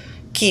to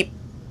keep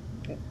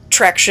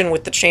traction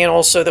with the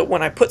channel so that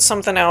when I put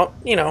something out,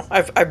 you know,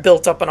 I've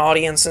built up an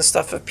audience and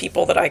stuff of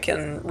people that I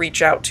can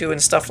reach out to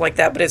and stuff like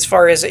that. But as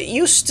far as it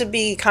used to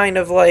be kind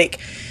of like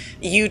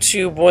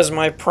YouTube was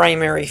my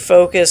primary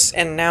focus,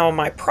 and now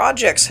my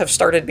projects have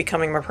started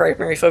becoming my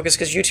primary focus,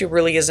 because YouTube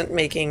really isn't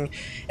making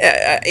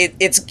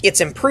it's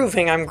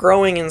improving. I'm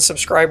growing in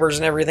subscribers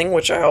and everything,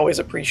 which I always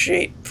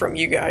appreciate from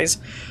you guys,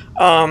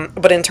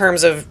 but in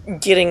terms of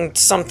getting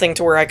something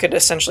to where I could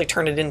essentially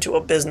turn it into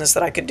a business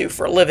that I could do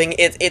for a living,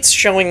 it's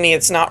showing me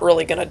it's not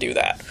really going to do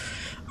that.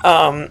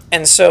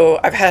 And so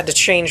I've had to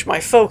change my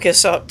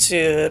focus up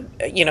to,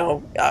 you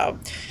know,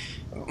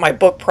 my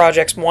book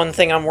project's one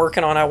thing I'm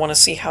working on. I want to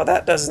see how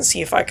that does and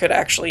see if I could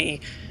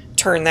actually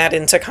turn that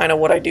into kind of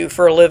what I do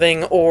for a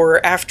living.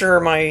 Or after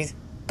my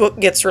book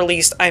gets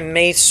released, I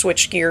may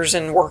switch gears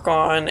and work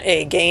on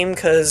a game,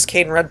 because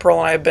Caden Red Pearl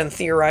and I have been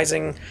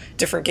theorizing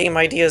different game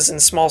ideas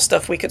and small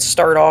stuff we could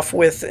start off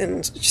with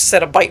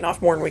instead of biting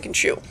off more than we can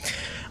chew.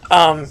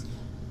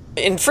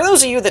 And for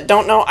those of you that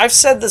don't know, I've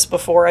said this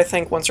before, I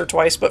think once or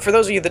twice, but for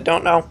those of you that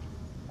don't know,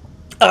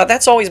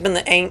 that's always been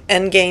the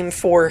end game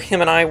for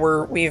him and I.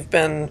 We've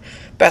been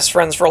best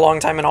friends for a long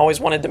time and always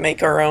wanted to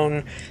make our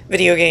own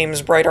video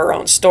games, write our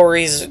own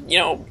stories. You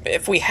know,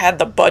 if we had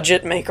the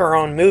budget, make our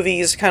own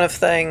movies kind of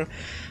thing.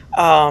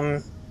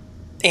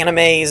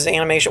 Animes,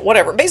 animation,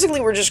 whatever. Basically,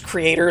 we're just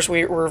creators.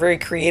 We're very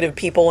creative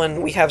people,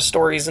 and we have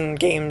stories and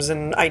games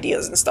and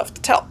ideas and stuff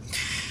to tell.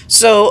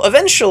 So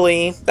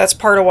eventually, that's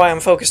part of why I'm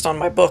focused on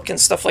my book and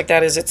stuff like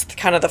that, is it's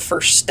kind of the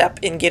first step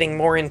in getting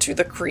more into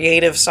the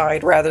creative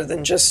side rather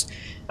than just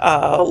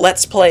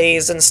Let's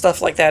Plays and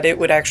stuff like that. It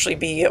would actually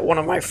be one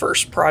of my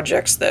first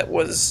projects that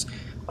was,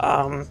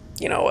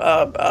 you know,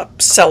 a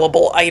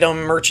sellable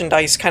item,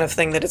 merchandise kind of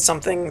thing, that it's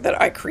something that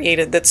I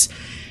created that's,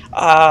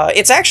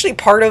 it's actually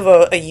part of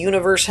a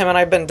universe him and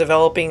I have been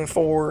developing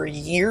for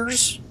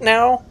years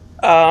now.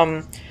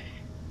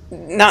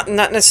 Not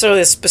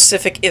necessarily the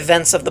specific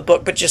events of the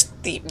book, but just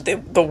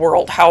the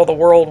world, how the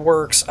world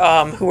works,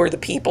 who are the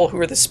people, who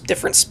are the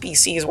different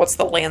species, what's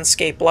the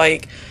landscape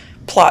like,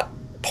 plot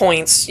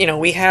points. You know,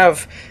 we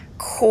have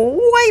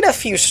quite a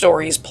few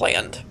stories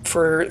planned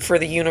for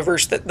the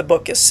universe that the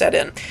book is set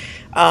in.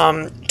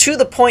 To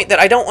the point that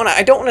I don't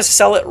want to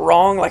sell it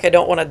wrong. Like, I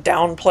don't want to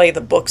downplay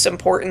the book's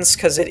importance,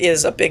 because it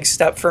is a big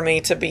step for me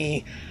to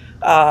be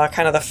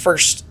kind of the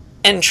first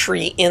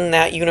entry in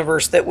that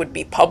universe that would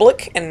be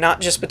public and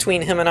not just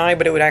between him and I,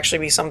 but it would actually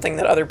be something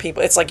that other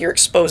people, it's like you're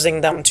exposing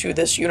them to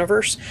this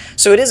universe.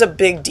 So it is a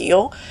big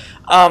deal.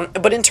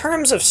 But in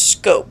terms of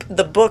scope,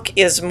 the book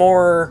is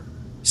more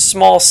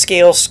small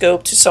scale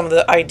scope to some of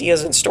the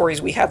ideas and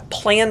stories we have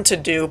planned to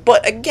do.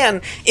 But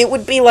again, it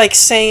would be like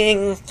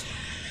saying,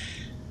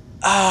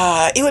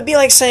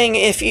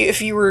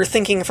 if you were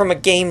thinking from a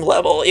game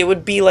level, it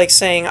would be like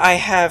saying I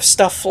have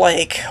stuff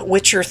like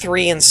Witcher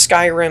 3 and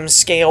Skyrim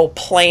scale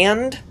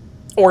planned,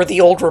 or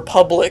the Old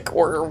Republic,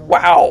 or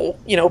WoW,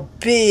 you know,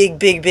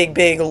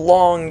 big,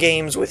 long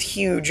games with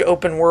huge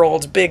open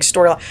worlds, big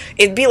storyline.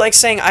 It'd be like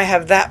saying I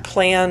have that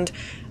planned,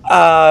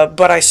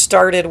 but I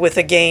started with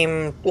a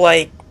game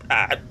like,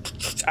 I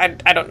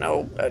don't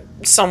know,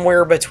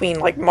 somewhere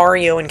between like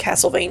Mario and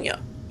Castlevania.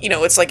 You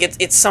know, it's like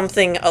it's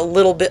something a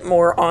little bit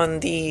more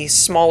on the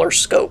smaller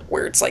scope,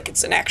 where it's like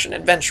it's an action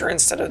adventure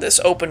instead of this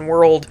open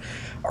world,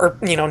 or,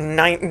 you know,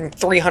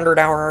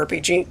 300-hour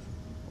RPG.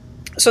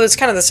 So that's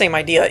kind of the same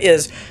idea,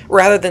 is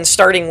rather than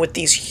starting with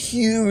these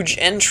huge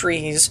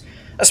entries,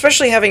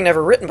 especially having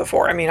never written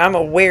before. I mean, I'm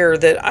aware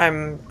that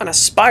I'm an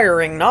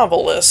aspiring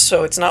novelist,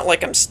 so it's not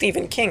like I'm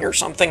Stephen King or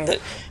something,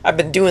 that I've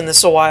been doing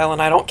this a while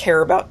and I don't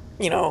care about,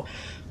 you know,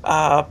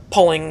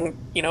 pulling,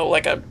 you know,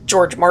 like a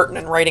George Martin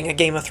and writing a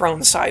Game of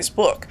Thrones size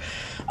book.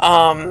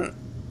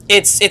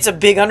 It's a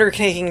big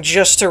undertaking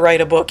just to write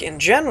a book in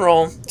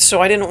general,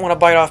 so I didn't want to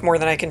bite off more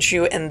than I can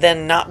chew and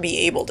then not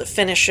be able to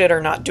finish it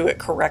or not do it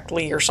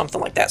correctly or something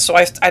like that. So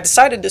I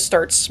decided to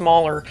start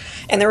smaller,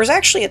 and there was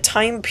actually a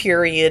time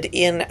period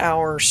in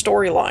our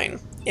storyline,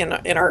 in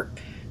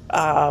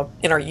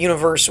our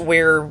universe,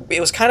 where it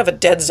was kind of a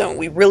dead zone.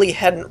 We really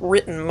hadn't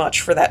written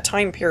much for that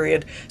time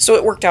period, so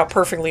it worked out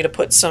perfectly to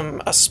put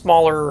a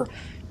smaller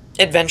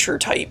adventure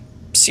type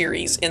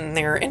series in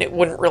there, and it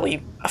wouldn't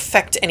really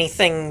affect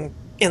anything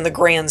in the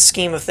grand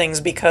scheme of things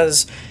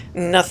because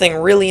nothing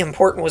really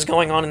important was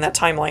going on in that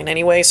timeline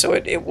anyway, so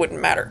it wouldn't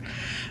matter.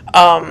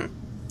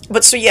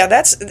 But so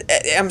yeah,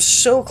 I'm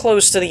so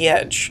close to the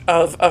edge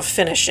of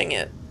finishing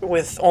it,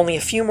 with only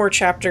a few more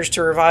chapters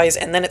to revise,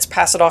 and then it's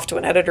pass it off to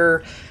an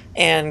editor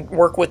and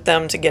work with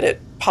them to get it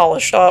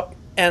polished up,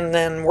 and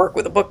then work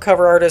with a book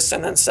cover artist,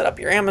 and then set up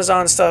your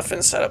Amazon stuff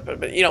and set up,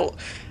 you know,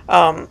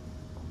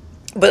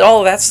 but all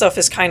of that stuff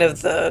is kind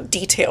of the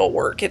detail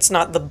work. It's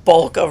not the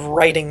bulk of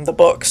writing the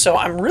book. So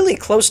I'm really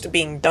close to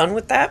being done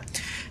with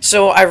that.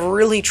 So I've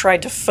really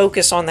tried to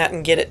focus on that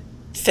and get it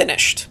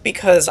finished,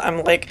 because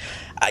I'm like,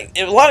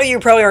 a lot of you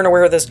probably aren't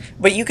aware of this,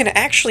 but you can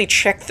actually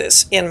check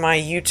this in my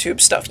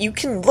YouTube stuff. You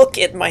can look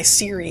at my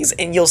series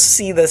and you'll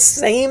see the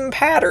same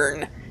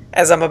pattern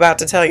as I'm about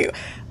to tell you.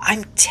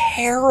 I'm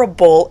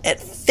terrible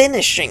at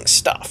finishing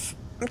stuff.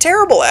 I'm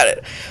terrible at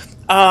it.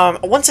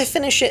 Once I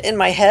finish it in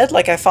my head,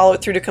 like I follow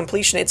it through to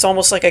completion, it's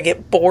almost like I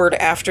get bored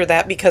after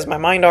that because my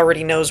mind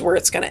already knows where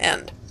it's going to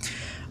end.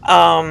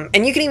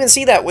 And you can even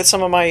see that with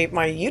some of my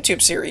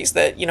YouTube series,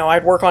 that, you know,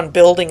 I'd work on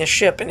building a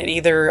ship and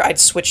I'd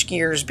switch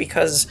gears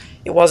because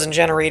it wasn't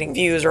generating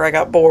views or I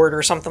got bored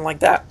or something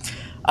like that.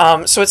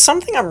 So it's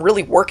something I'm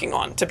really working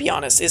on, to be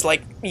honest, is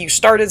like, you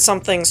started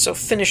something, so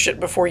finish it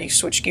before you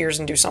switch gears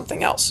and do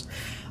something else.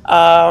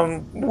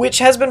 Which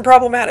has been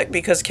problematic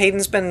because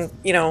Caden's been,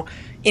 you know,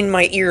 in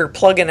my ear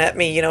plugging at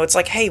me, you know, it's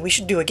like, hey, we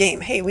should do a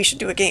game. Hey, we should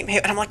do a game. Hey,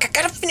 and I'm like, I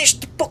gotta finish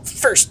the book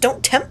first.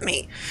 Don't tempt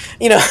me,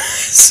 you know.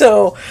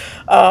 So,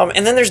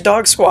 and then there's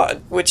Dog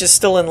Squad, which is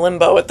still in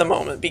limbo at the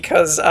moment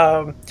because,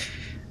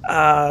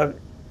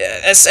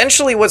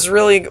 essentially what's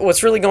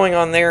really going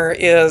on there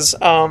is,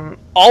 all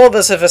of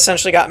us have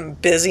essentially gotten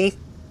busy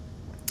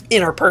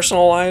in our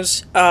personal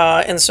lives,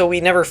 and so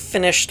we never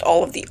finished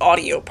all of the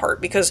audio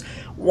part, because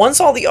once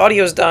all the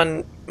audio is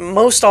done,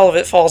 most all of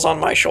it falls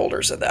on my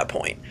shoulders at that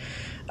point.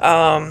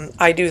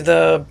 I do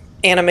the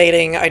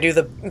animating, I do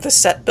the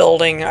set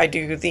building, I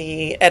do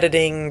the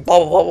editing, blah,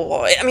 blah, blah, blah,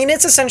 blah. I mean,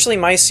 it's essentially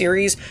my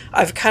series.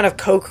 I've kind of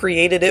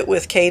co-created it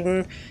with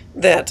Caden,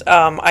 that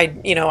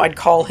I'd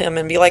call him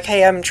and be like,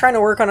 hey, I'm trying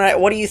to work on it.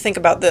 What do you think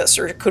about this?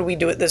 Or could we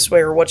do it this way?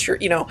 Or what's your,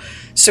 you know,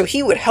 so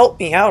he would help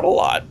me out a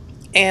lot.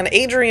 And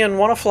Adrian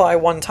Wannafly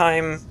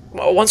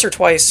once or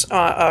twice,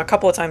 a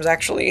couple of times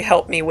actually,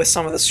 helped me with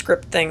some of the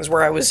script things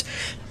where I was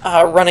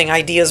running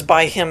ideas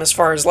by him as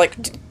far as like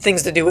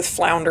things to do with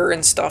Flounder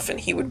and stuff, and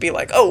he would be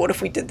like, oh, what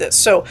if we did this?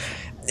 So,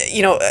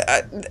 you know,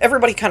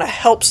 everybody kind of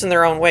helps in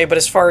their own way, but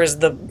as far as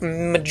the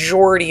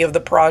majority of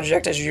the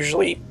project is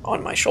usually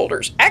on my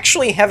shoulders.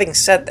 Actually, having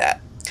said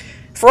that,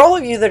 for all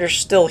of you that are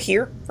still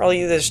here, for all of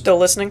you that are still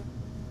listening,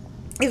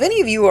 if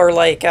any of you are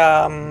like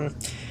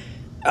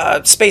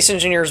space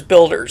engineers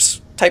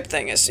builders type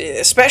thing,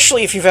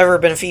 especially if you've ever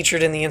been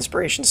featured in the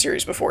Inspiration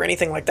series before,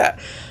 anything like that,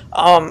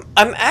 I'm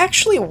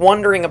actually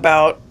wondering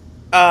about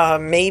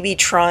maybe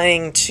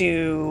trying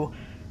to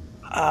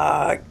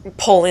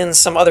pull in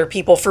some other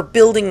people for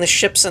building the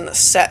ships and the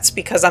sets,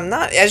 because I'm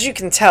not, as you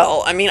can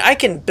tell, I mean, I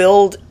can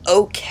build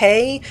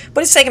okay,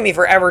 but it's taken me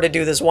forever to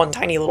do this one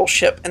tiny little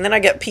ship. And then I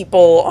get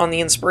people on the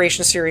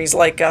Inspiration series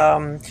like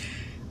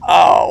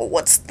oh,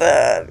 what's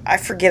I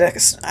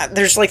forget,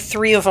 there's like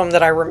three of them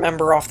that I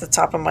remember off the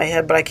top of my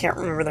head, but I can't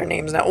remember their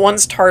names now.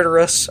 One's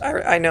Tartarus,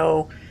 I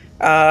know,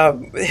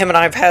 him and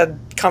I have had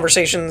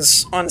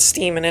conversations on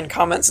Steam and in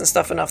comments and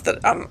stuff enough that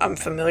I'm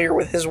familiar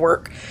with his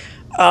work.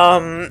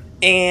 And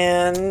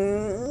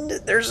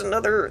there's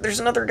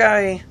another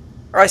guy,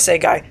 or I say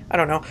guy, I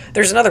don't know.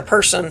 There's another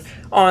person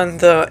on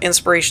the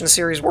Inspiration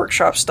Series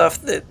workshop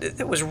stuff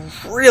that was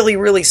really,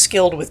 really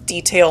skilled with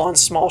detail on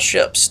small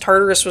ships.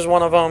 Tartarus was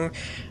one of them,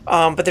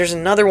 but there's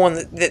another one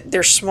that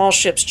their small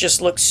ships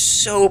just look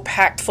so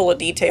packed full of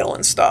detail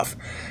and stuff.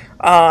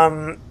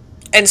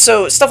 And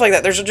so, stuff like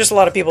that, there's just a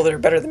lot of people that are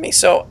better than me.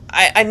 So,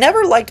 I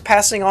never liked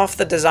passing off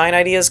the design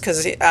ideas,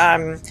 because,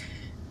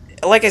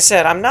 like I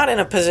said, I'm not in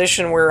a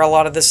position where a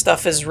lot of this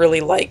stuff is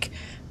really, like,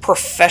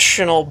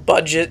 professional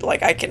budget,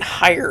 like I can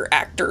hire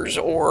actors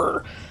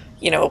or,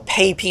 you know,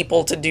 pay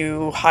people to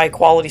do high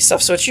quality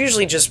stuff. So it's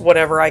usually just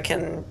whatever I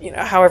can, you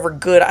know, however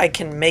good I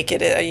can make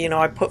it, you know,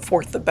 I put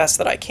forth the best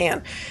that I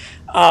can.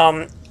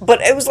 But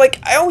it was like,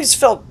 I always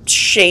felt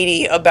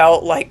shady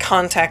about like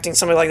contacting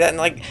somebody like that and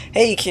like,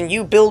 hey, can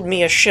you build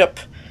me a ship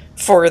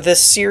for this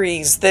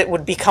series that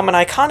would become an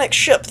iconic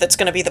ship that's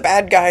going to be the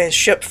bad guy's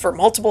ship for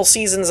multiple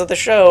seasons of the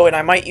show, and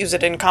I might use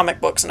it in comic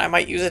books and I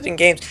might use it in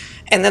games,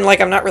 and then like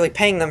I'm not really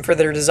paying them for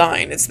their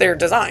design. It's their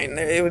design.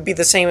 It would be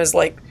the same as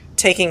like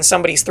taking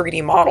somebody's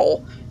 3D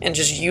model and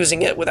just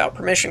using it without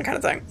permission kind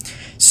of thing.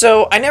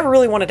 So I never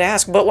really wanted to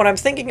ask, but what I'm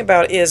thinking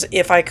about is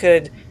if I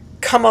could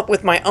come up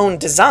with my own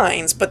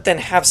designs, but then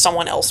have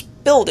someone else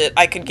build it.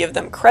 I could give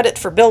them credit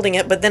for building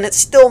it, but then it's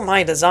still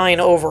my design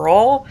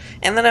overall,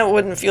 and then I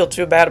wouldn't feel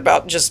too bad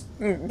about just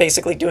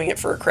basically doing it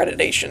for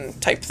accreditation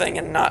type thing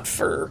and not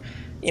for,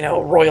 you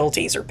know,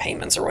 royalties or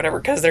payments or whatever,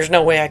 because there's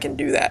no way I can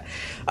do that.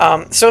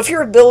 So if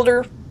you're a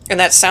builder and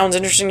that sounds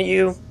interesting to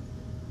you,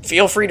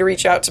 feel free to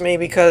reach out to me,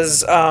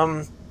 because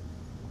I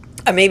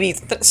may be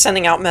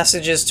sending out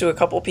messages to a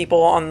couple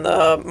people on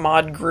the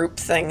mod group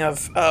thing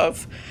of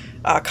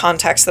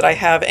contacts that I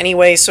have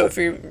anyway. So if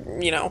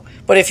you know,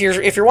 but if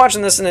you're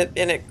watching this and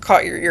it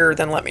caught your ear,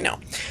 then let me know.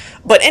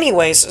 But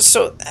anyways,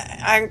 so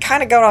I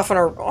kind of got off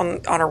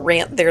on a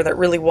rant there that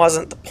really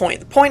wasn't the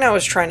point. The point I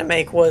was trying to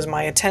make was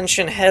my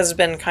attention has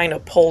been kind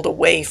of pulled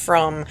away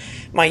from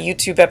my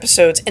YouTube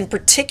episodes, and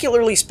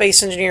particularly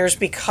Space Engineers,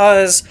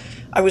 because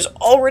I was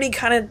already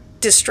kind of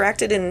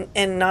distracted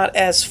and not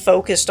as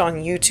focused on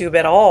YouTube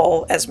at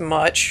all as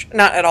much.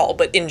 Not at all,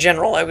 but in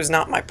general, I was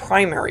not my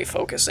primary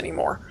focus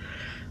anymore.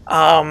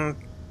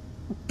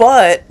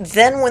 But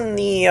then when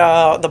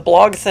the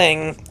blog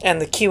thing and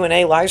the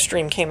Q&A live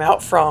stream came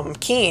out from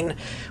Keen,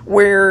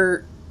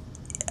 where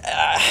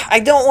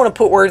I don't want to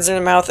put words in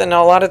their mouth, and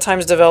a lot of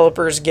times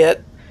developers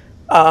get,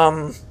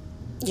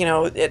 you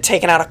know,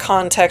 taken out of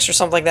context or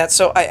something like that,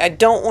 so I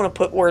don't want to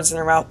put words in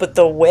their mouth, but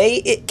the way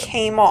it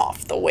came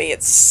off, the way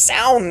it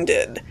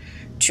sounded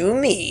to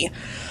me,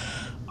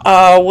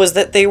 was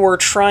that they were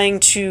trying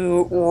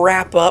to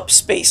wrap up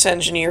Space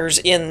Engineers,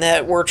 in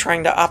that we're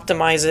trying to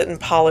optimize it and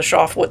polish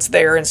off what's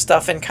there and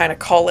stuff and kind of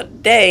call it a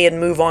day and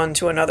move on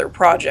to another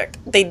project.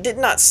 They did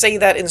not say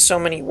that in so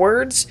many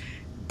words,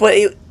 but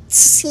it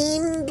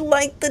seemed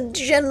like the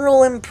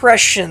general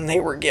impression they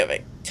were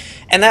giving.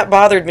 And that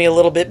bothered me a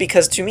little bit,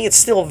 because to me it's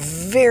still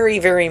very,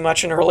 very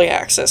much an early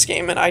access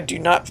game, and I do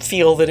not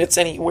feel that it's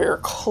anywhere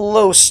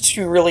close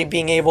to really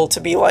being able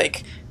to be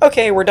like,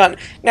 okay, we're done.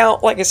 Now,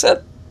 like I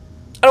said,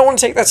 I don't want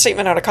to take that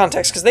statement out of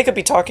context, because they could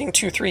be talking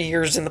 2-3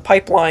 years in the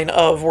pipeline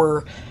of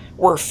we're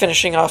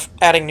finishing off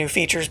adding new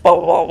features, blah,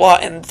 blah, blah, blah,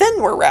 and then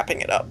we're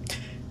wrapping it up.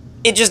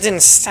 It just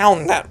didn't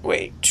sound that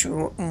way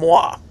to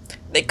moi.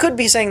 They could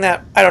be saying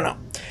that, I don't know.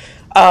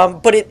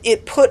 But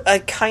it put a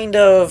kind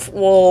of,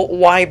 well,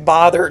 why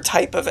bother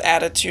type of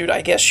attitude,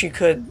 I guess you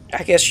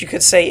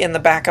could say, in the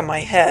back of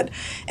my head.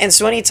 And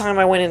so anytime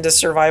I went into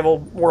survival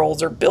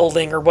worlds or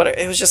building or whatever,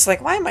 it was just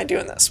like, why am I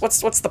doing this?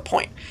 What's the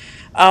point?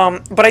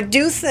 But I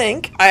do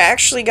think I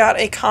actually got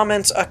a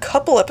comment a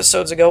couple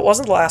episodes ago, it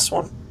wasn't the last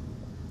one,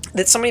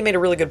 that somebody made a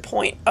really good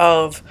point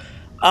of,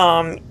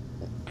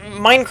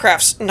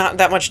 Minecraft's not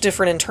that much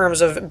different in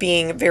terms of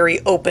being very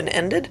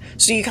open-ended,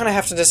 so you kind of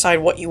have to decide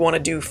what you want to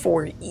do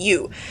for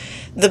you.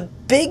 The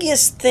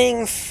biggest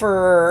thing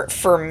for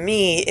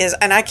me is,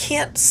 and I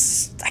can't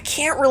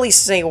really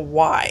say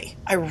why.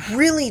 I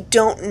really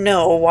don't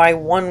know why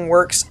one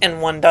works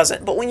and one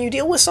doesn't, but when you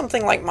deal with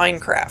something like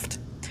Minecraft,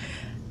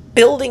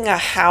 building a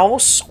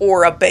house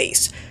or a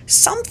base,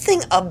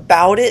 something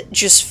about it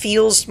just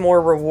feels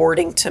more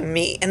rewarding to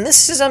me. And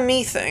this is a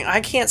me thing.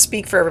 I can't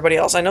speak for everybody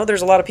else. I know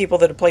there's a lot of people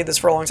that have played this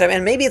for a long time,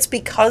 and maybe it's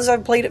because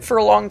I've played it for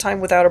a long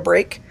time without a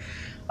break.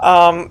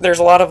 There's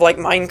a lot of like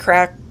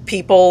Minecraft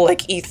people,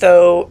 like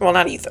Etho, well,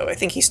 not Etho, I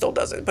think he still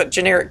does it, but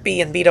Generic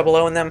B and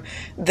BOO and them,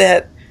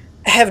 that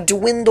have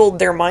dwindled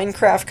their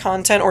Minecraft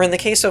content, or in the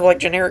case of like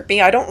Generic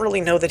B, I don't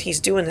really know that he's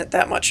doing it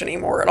that much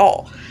anymore at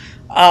all.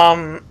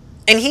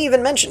 And he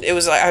even mentioned, it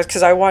was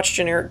because I watched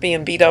Generic B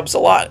and B-dubs a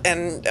lot,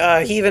 and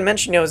he even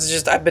mentioned, you know, it's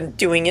just, I've been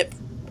doing it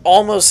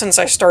almost since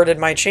I started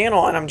my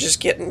channel, and I'm just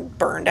getting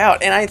burned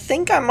out. And I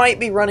think I might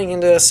be running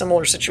into a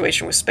similar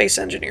situation with Space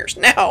Engineers.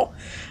 Now,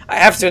 I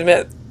have to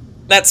admit,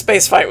 that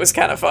space fight was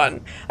kind of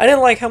fun. I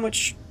didn't like how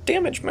much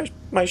damage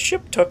my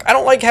ship took. I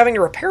don't like having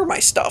to repair my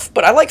stuff,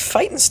 but I like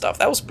fighting stuff.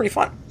 That was pretty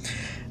fun.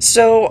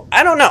 So,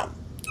 I don't know.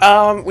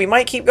 We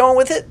might keep going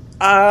with it.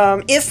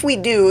 If we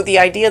do, the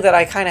idea that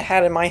I kind of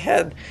had in my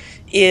head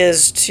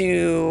is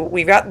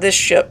we've got this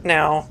ship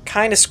now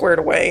kind of squared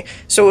away,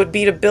 so it would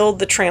be to build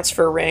the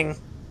transfer ring,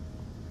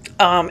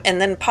 and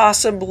then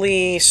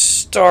possibly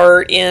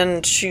start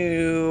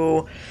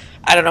into,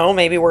 I don't know,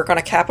 maybe work on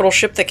a capital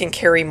ship that can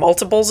carry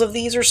multiples of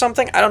these or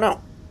something. I don't know.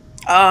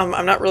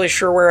 I'm not really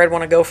sure where I'd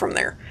want to go from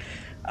there.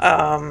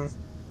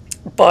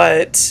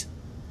 But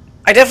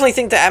I definitely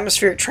think the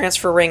atmospheric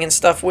transfer ring and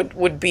stuff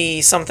would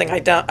be something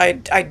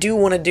I do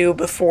want to do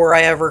before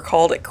I ever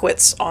called it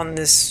quits on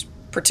this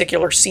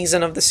particular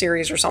season of the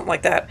series or something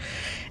like that.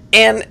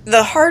 And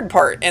the hard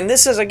part, and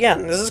this is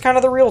kind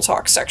of the real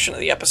talk section of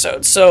the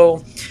episode.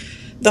 So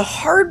the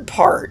hard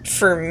part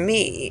for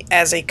me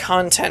as a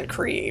content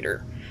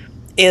creator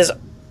is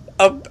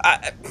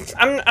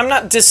I'm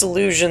not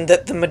disillusioned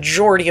that the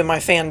majority of my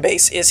fan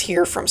base is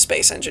here from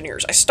Space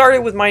Engineers. I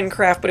started with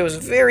Minecraft, but it was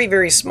very,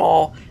 very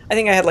small. I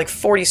think I had like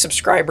 40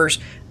 subscribers.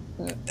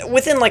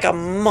 Within like a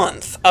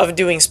month of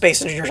doing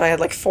Space Engineers, I had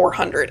like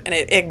 400, and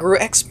it grew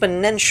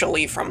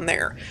exponentially from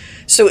there.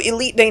 So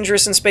Elite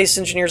Dangerous and Space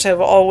Engineers have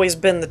always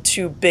been the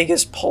two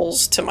biggest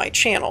pulls to my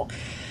channel.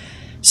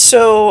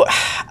 So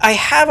I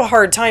have a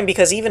hard time,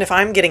 because even if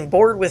I'm getting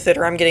bored with it,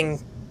 or I'm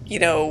getting, you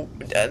know,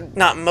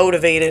 not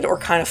motivated or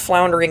kind of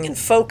floundering in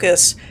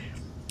focus,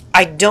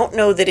 I don't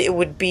know that it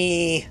would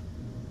be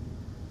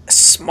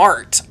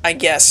smart, I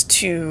guess,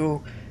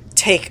 to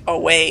take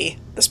away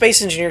the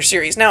Space Engineer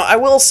series. Now, I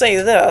will say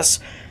this,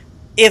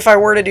 if I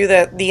were to do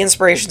that, the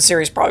Inspiration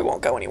series probably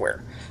won't go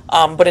anywhere.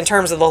 But in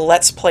terms of the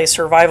Let's Play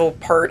survival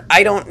part,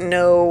 I don't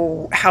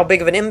know how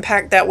big of an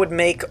impact that would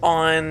make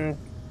on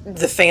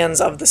the fans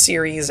of the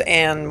series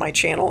and my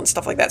channel and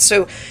stuff like that.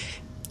 So,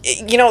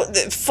 you know,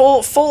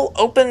 full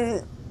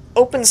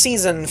open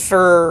season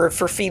for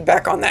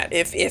feedback on that.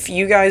 If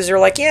you guys are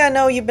like, yeah,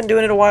 no, you've been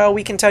doing it a while,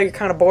 we can tell you're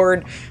kind of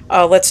bored,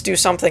 let's do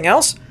something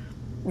else,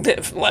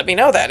 let me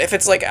know that. If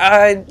it's like,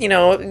 you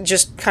know,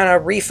 just kind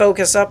of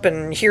refocus up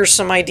and here's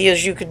some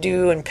ideas you could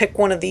do and pick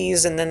one of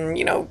these and then,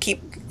 you know,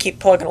 keep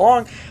plugging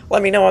along,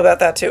 let me know about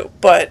that too.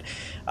 But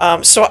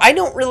so I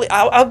don't really,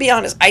 I'll be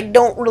honest, I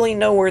don't really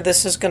know where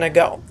this is going to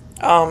go.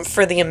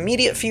 For the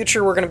immediate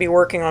future, we're going to be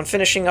working on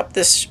finishing up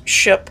this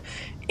ship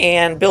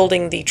and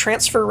building the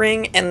transfer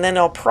ring, and then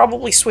I'll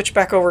probably switch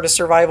back over to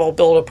survival,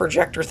 build a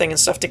projector thing and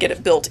stuff to get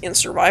it built in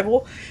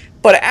survival.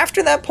 But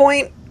after that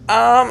point,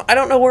 I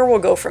don't know where we'll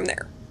go from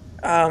there.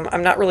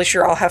 I'm not really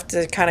sure. I'll have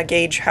to kind of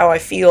gauge how I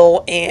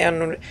feel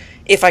and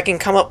if I can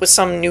come up with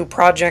some new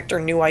project or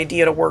new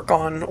idea to work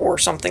on or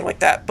something like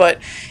that. But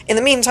in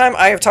the meantime,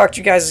 I have talked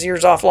you guys'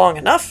 ears off long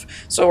enough,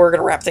 so we're going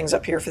to wrap things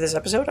up here for this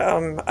episode.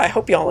 I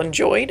hope you all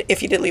enjoyed.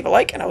 If you did, leave a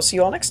like, and I will see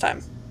you all next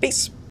time.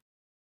 Peace.